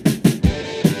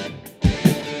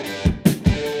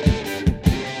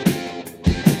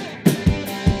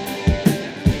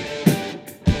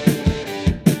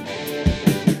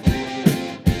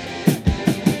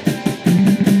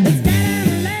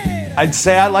 I'd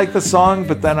say I like the song,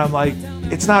 but then I'm like,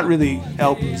 it's not really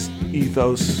Elton's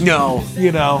ethos. No,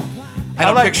 You know, I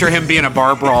don't like- picture him being a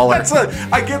bar brawler.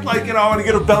 I get like, I want to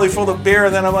get a belly full of beer,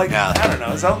 and then I'm like, Yeah. I don't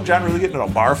know, is Elton John really getting in a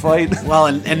bar fight? Well,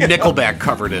 and Nickelback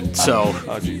covered it, so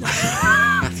Oh, geez.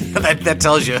 that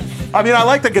tells you. I mean, I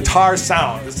like the guitar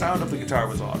sound. The sound of the guitar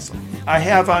was awesome. I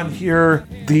have on here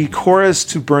the chorus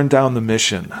to Burn Down the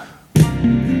Mission.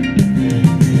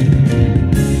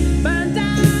 Burn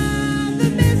down the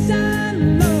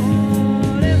mission,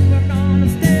 Lord, if we're gonna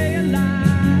stay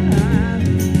alive.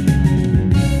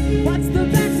 Watch the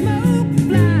black smoke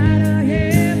fly to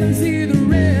heaven, see the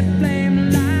red flame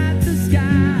light the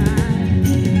sky.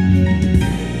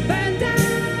 Burn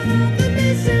down the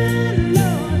mission,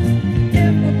 Lord,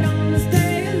 if we're gonna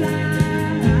stay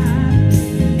alive.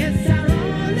 It's our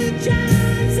only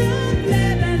chance of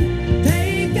living.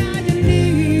 Take all you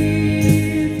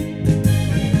need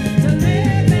to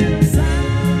live inside.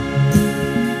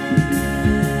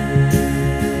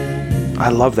 I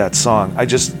love that song.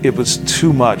 It was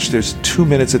too much. There's 2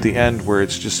 minutes at the end where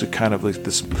it's just a kind of like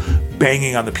this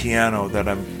banging on the piano that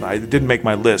I didn't make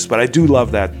my list, but I do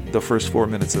love the first 4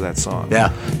 minutes of that song.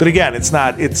 Yeah. But again, it's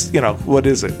what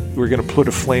is it? We're going to put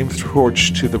a flame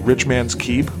torch to the rich man's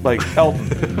keep? Like,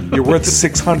 Elton, you're worth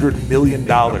 $600 million.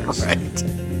 Right.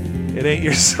 It ain't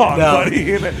your song, No.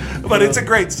 buddy. But it's a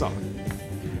great song.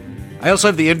 I also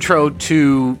have the intro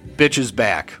to Bitches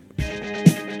Back.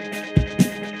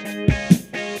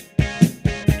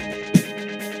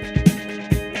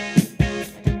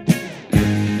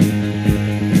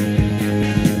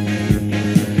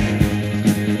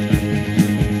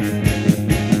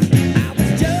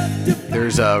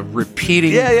 There's a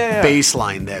repeating Yeah. bass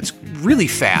line that's really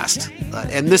fast.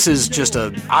 And this is just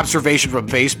an observation from a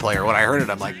bass player. When I heard it,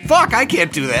 I'm like, fuck, I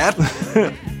can't do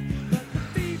that.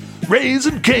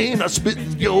 Raising Cane, I spit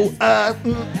in your eye.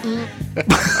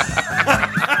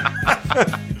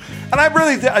 And I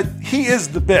really, he is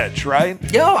the bitch, right?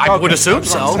 Yeah, I would Okay, assume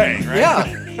that's what I'm so. saying, right?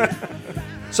 Yeah.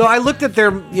 So I looked at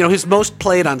their, his most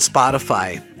played on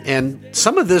Spotify, and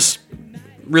some of this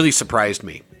really surprised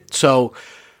me. So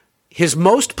his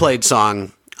most played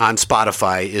song on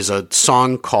Spotify is a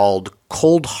song called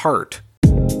Cold Heart.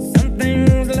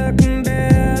 Something's looking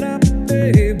better,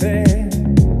 baby.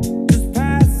 Just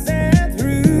pass it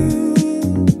through.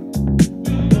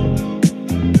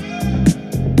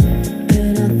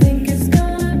 And I think it's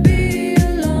gonna be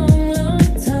a long, long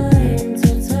time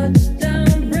till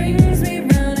touchdown brings me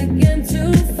round again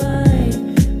to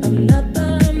find I'm not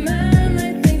the man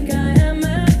they think I am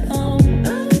at home.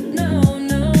 Oh no,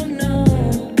 no, no.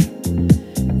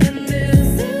 And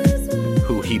this is what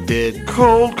Who he did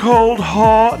Cold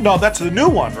Heart. No, that's the new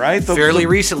one, right? fairly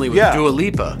recently with yeah. Dua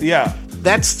Lipa. Yeah.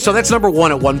 That's number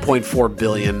one at 1.4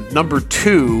 billion. Number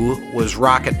 2 was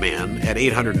Rocket Man at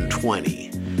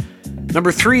 820.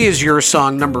 Number 3 is Your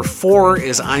Song. Number 4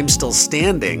 is I'm Still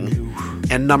Standing.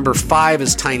 And number 5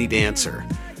 is Tiny Dancer.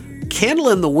 Candle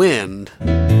in the Wind.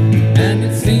 And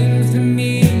it seems to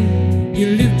me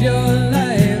you lived your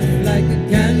life like a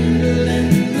candle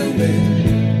in the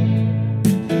wind,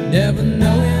 never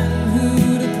knowing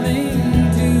who to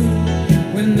cling to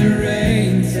when the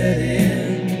rain set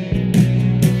in.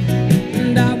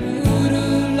 And I would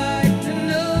have liked to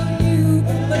know you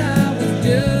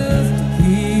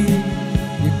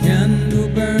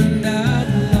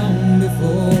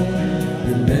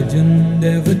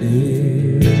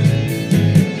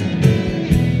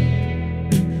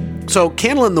So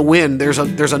Candle in the Wind, there's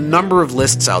a number of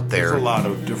lists out There's there a lot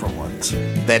of different ones.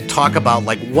 that talk about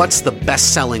like what's the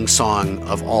best-selling song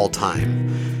of all time.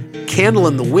 Candle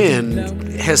in the Wind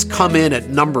has come in at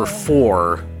number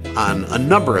 4 on a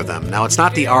number of them. Now, it's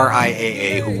not the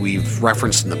RIAA who we've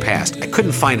referenced in the past. I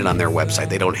couldn't find it on their website.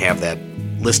 They don't have that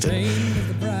listed.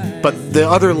 But the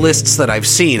other lists that I've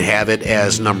seen have it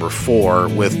as number 4,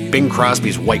 with Bing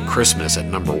Crosby's White Christmas at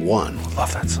number 1.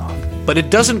 Love that song. But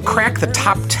it doesn't crack the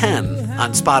top 10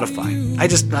 on Spotify.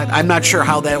 I'm not sure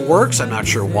how that works. I'm not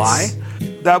sure why.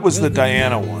 That was the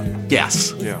Diana one.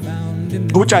 Yes. Yeah.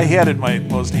 Which I had in my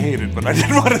most hated, but I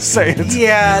didn't want to say it.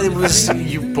 Yeah, it was.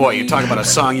 You talk about a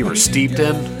song you were steeped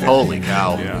in. Holy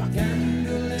cow! Yeah.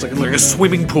 It's like a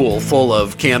swimming pool full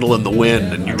of Candle in the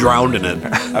Wind, and you drowned in it.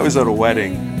 I was at a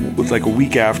wedding. It was like a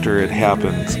week after it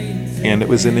happened, and it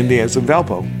was in Indiana, in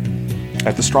Valpo,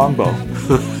 at the Strongbow.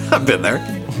 I've been there.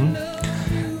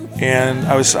 And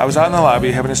I was out in the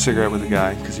lobby having a cigarette with a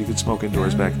guy, because you could smoke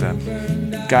indoors back then.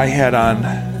 Guy had on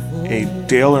a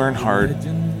Dale Earnhardt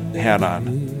hat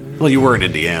on. Well, you were in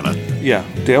Indiana. Yeah,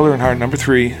 Dale Earnhardt, number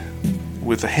 3,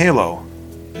 with a halo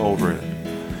over it.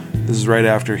 This is right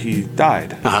after he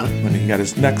died, when he got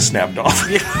his neck snapped off.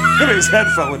 And his head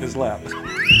fell in his lap.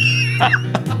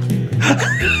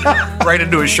 Right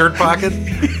into his shirt pocket.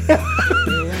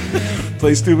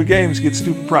 Play stupid games, get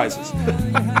stupid prizes.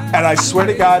 And I swear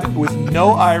to God, with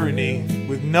no irony,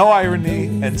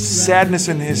 and sadness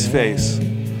in his face,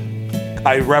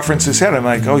 I reference his head. I'm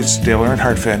like, oh, he's a Dale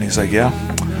Earnhardt fan. He's like, yeah.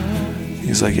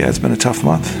 He's like, yeah, it's been a tough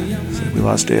month. He's like, we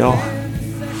lost Dale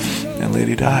and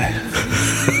Lady Di.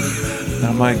 And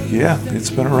I'm like, yeah,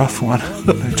 it's been a rough one.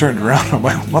 I turned around. I'm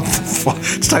like, what the fuck?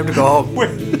 It's time to go home.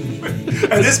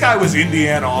 And this guy was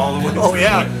Indiana all the way. Oh,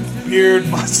 yeah. Beard,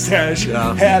 mustache,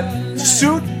 hat,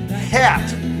 suit,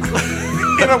 hat.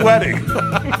 In a wedding.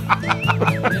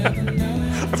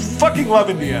 I fucking love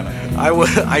Indiana.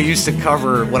 I used to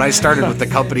cover, when I started with the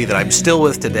company that I'm still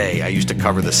with today, I used to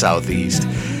cover the Southeast.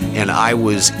 And I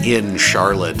was in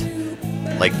Charlotte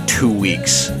like 2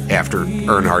 weeks after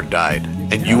Earnhardt died.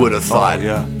 And you would have thought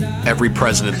every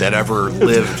president that ever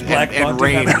lived and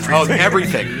reigned.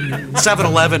 Everything.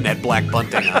 7-Eleven had black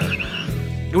bunting on it.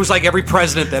 It was like every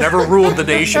president that ever ruled the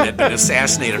nation had been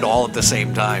assassinated all at the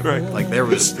same time. Right. Like there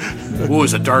was, it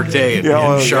was a dark day in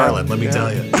Charlotte, let me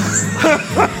tell you.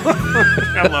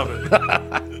 I love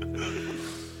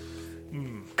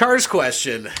it. Cars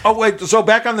question. Oh, wait. So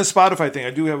back on the Spotify thing,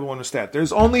 I do have one stat.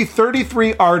 There's only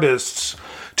 33 artists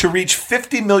to reach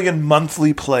 50 million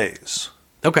monthly plays.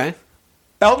 Okay.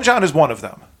 Elton John is one of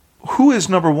them. Who is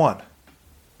number 1?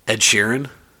 Ed Sheeran?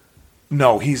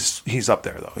 No, he's up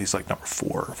there, though. He's like number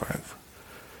 4 or 5.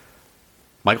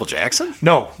 Michael Jackson?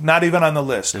 No, not even on the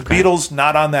list. Okay. Beatles,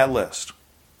 not on that list.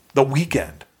 The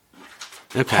Weeknd.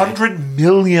 Okay. 100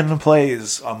 million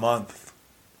plays a month.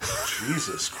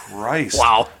 Jesus Christ.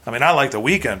 Wow. I mean, I like The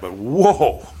Weeknd, but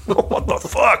whoa. What the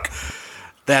fuck?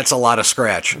 That's a lot of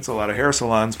scratch. That's a lot of hair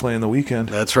salons playing The Weeknd.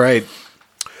 That's right.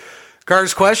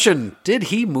 Cars question. Did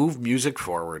he move music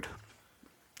forward?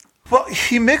 Well,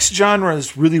 he mixed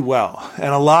genres really well,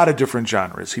 and a lot of different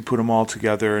genres. He put them all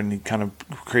together, and he kind of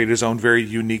created his own very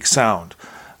unique sound.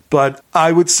 But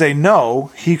I would say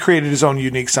no, he created his own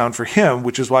unique sound for him,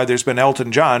 which is why there's been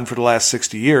Elton John for the last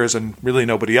 60 years and really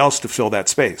nobody else to fill that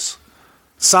space.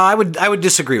 So I would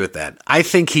disagree with that. I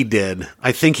think he did.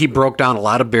 I think he broke down a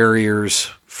lot of barriers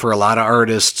for a lot of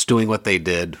artists doing what they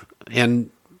did. And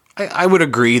I would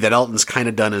agree that Elton's kind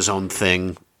of done his own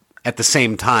thing. At the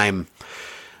same time,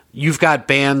 you've got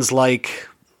bands like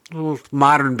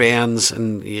modern bands,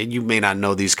 and you may not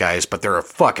know these guys, but they're a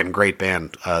fucking great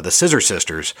band. The Scissor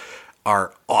Sisters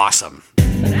are awesome.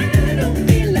 But I don't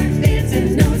feel like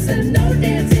dancing, no, so no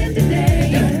dancing today.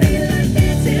 Don't feel like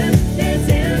dancing,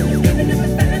 even if I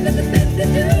find nothing better to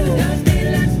do. Don't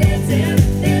feel like dancing,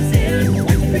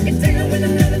 watch a freaking tickle when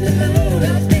I'm not in the mood.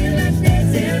 Don't feel like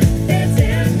dancing,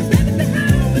 rather be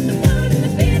home with the one in the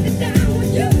bed to down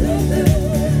with you.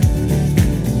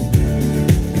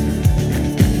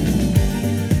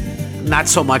 Not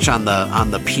so much on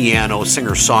the piano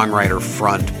singer-songwriter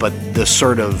front, but the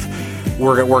sort of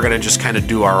we're going to just kind of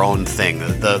do our own thing,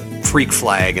 the freak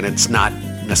flag, and it's not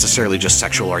necessarily just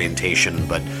sexual orientation,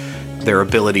 but their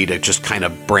ability to just kind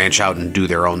of branch out and do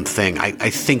their own thing. I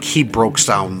think he broke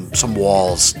down some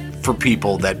walls for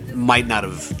people that might not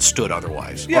have stood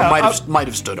otherwise. Yeah, or might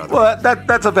have stood otherwise. Well,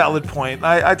 that's a valid point.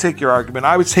 I take your argument.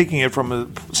 I was taking it from a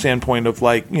standpoint of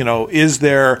like, is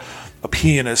there a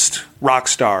pianist, rock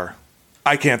star?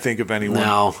 I can't think of anyone.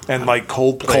 No. And like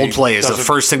Coldplay. Coldplay is the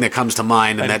first thing that comes to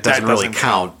mind, and that doesn't really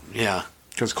count. Yeah.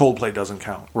 Because Coldplay doesn't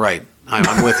count. Right.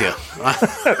 I'm with you.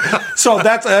 So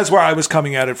that's where I was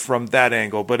coming at it from that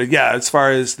angle. But yeah, as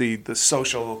far as the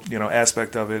social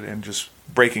aspect of it and just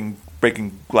breaking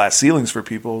glass ceilings for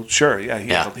people, sure, yeah,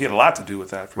 he had a lot to do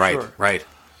with that. For sure. Right.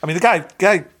 I mean, the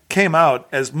guy came out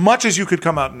as much as you could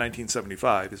come out in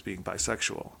 1975 as being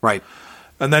bisexual, Right.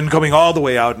 and then coming all the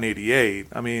way out in '88.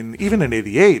 I mean, even in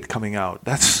 '88 coming out,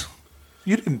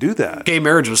 you didn't do that. Gay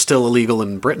marriage was still illegal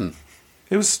in Britain.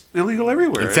 It was illegal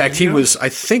everywhere. In fact, I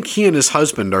think he and his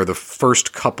husband are the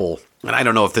first couple, and I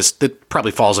don't know if it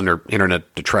probably falls under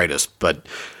internet detritus, but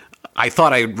I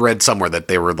thought I read somewhere that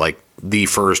they were like the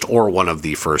first or one of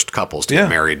the first couples to get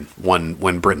married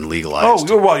when Britain legalized.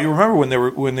 Oh, well, you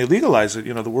remember when they legalized it,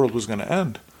 the world was going to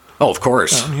end. Oh, of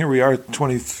course. And here we are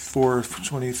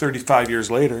 35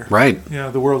 years later. Right. Yeah,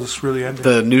 the world is really ending.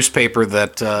 The newspaper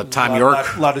that Tom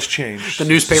York... A lot has changed. The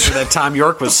newspaper that Tom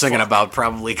York was singing about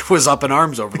probably was up in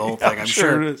arms over the whole thing, I'm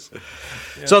sure. It is.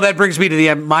 Yeah. So that brings me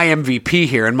to my MVP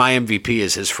here, and my MVP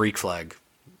is his freak flag.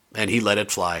 And he let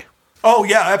it fly. Oh,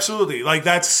 yeah, absolutely. Like,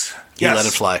 that's... He let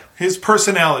it fly. His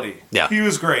personality. Yeah. He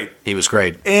was great. He was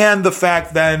great. And the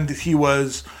fact then that he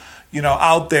was...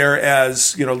 out there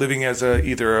as, living as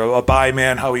either a bi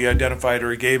man, how he identified,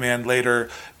 or a gay man later,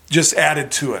 just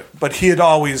added to it. But he had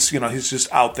always, he's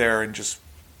just out there and just,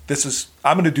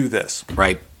 I'm going to do this.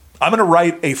 Right. I'm going to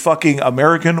write a fucking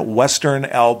American Western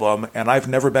album, and I've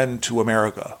never been to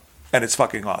America. And it's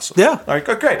fucking awesome. Yeah. Like,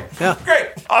 oh, great. Yeah. Great.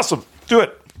 Awesome. Do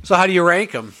it. So how do you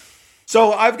rank him?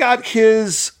 So I've got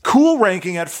his cool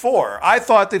ranking at 4. I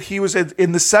thought that he was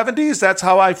in the 70s. That's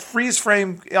how I freeze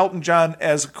frame Elton John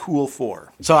as a cool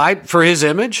 4. So for his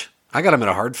image, I got him at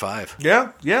a hard 5.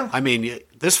 Yeah, yeah. I mean,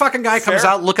 this fucking guy comes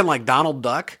out looking like Donald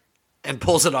Duck and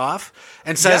pulls it off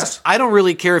and says, Yes. I don't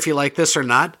really care if you like this or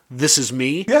not. This is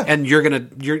me. Yeah. And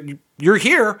you're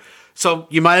here. So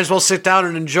you might as well sit down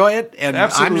and enjoy it. And I'm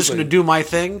just Absolutely. going to do my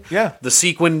thing. Yeah. The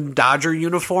sequin Dodger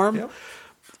uniform. Yep.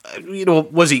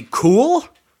 Was he cool?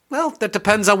 Well, that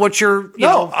depends on what your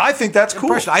I think that's cool.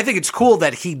 impression. I think it's cool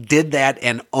that he did that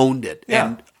and owned it. Yeah.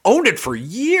 And owned it for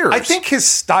years. I think his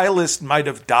stylist might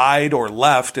have died or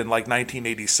left in like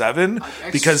 1987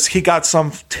 because he got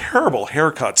some terrible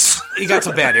haircuts. he got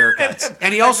some bad haircuts.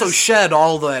 and he also shed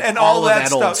all of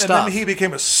that old stuff. And then he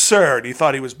became absurd. He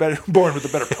thought he was born with a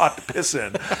better pot to piss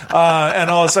in.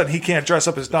 And all of a sudden he can't dress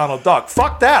up as Donald Duck.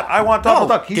 Fuck that. I want Donald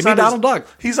Duck. Give me Donald Duck.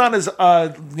 He's on his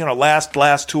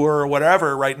last tour or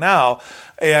whatever right now.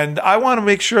 And I want to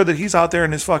make sure that he's out there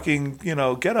in his fucking,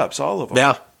 get-ups, all of them.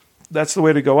 Yeah. That's the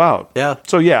way to go out. Yeah.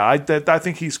 So, yeah, I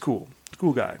think he's cool.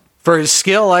 Cool guy. For his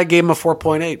skill, I gave him a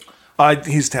 4.8.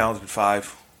 He's talented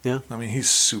 5. Yeah. I mean, he's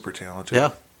super talented.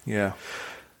 Yeah. Yeah.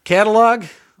 Catalog,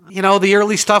 the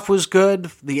early stuff was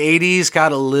good. The 80s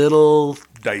got a little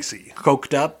Dicey.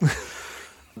 coked up.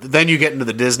 Then you get into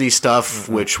the Disney stuff,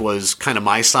 which was kind of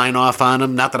my sign-off on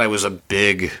him. Not that I was a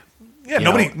big... Yeah,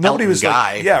 nobody was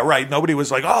guy. like, yeah, right. Nobody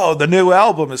was like, oh, the new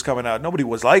album is coming out. Nobody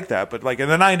was like that. But like in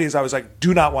the 90s, I was like,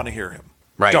 do not want to hear him.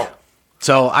 Right. Don't.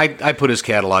 So I put his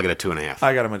catalog at a 2.5.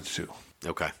 I got him at 2.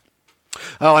 Okay.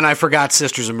 Oh, and I forgot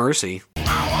Sisters of Mercy.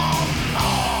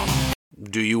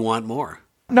 Do you want more?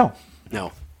 No.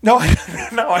 No. No,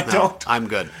 I don't. I'm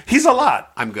good. He's a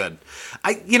lot. I'm good.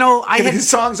 His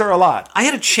songs are a lot. I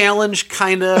had a challenge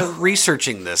kind of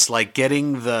researching this, like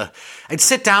getting I'd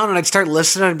sit down and I'd start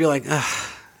listening and I'd be like,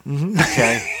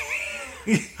 okay.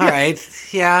 All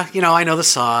right. Yeah. I know the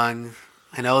song.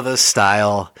 I know the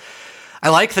style. I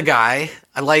like the guy.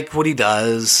 I like what he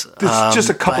does. There's just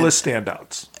a couple of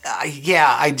standouts.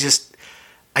 I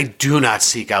do not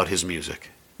seek out his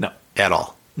music. No. At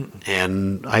all.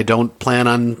 And I don't plan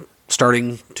on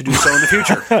starting to do so in the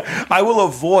future. I will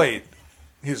avoid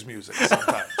his music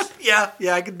sometimes. Yeah,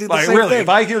 I could do the Like, same really, thing. if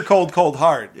I hear Cold, Cold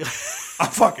Heart, I'll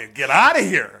fucking get out of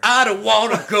here. I don't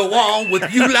want to go on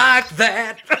with you like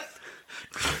that.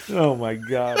 Oh, my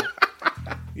God.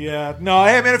 Yeah. No,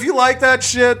 hey, man, if you like that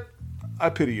shit, I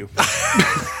pity you.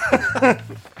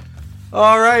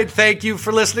 All right, thank you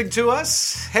for listening to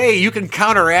us. Hey, you can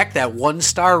counteract that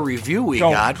 1-star review we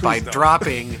got by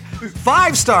dropping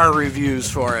 5-star reviews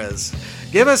for us.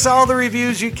 Give us all the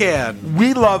reviews you can.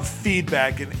 We love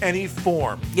feedback in any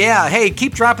form. Yeah, hey,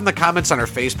 keep dropping the comments on our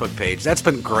Facebook page. That's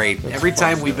been great. Every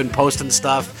time we've been posting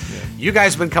stuff, you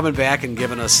guys have been coming back and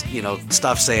giving us,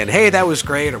 stuff saying, hey, that was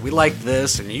great, or we like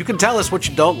this, and you can tell us what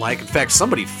you don't like. In fact,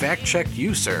 somebody fact-checked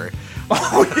you, sir.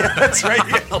 Oh, yeah, that's right.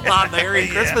 Yeah. On the Harry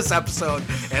Christmas episode,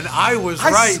 and I was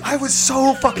right. I was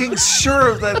so fucking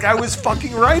sure that I was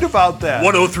fucking right about that.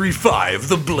 103.5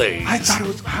 The Blaze. I thought it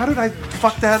was. How did I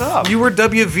fuck that up? You were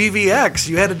WVVX.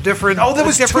 You had a different. Oh, there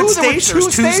was different two. There were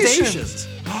station. two There was stations.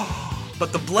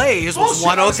 But the Blaze was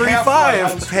Bullshit, I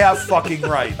 103.5. was half fucking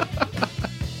right.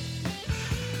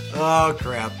 Oh,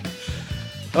 crap.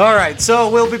 All right, so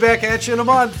we'll be back at you in a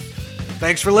month.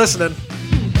 Thanks for listening.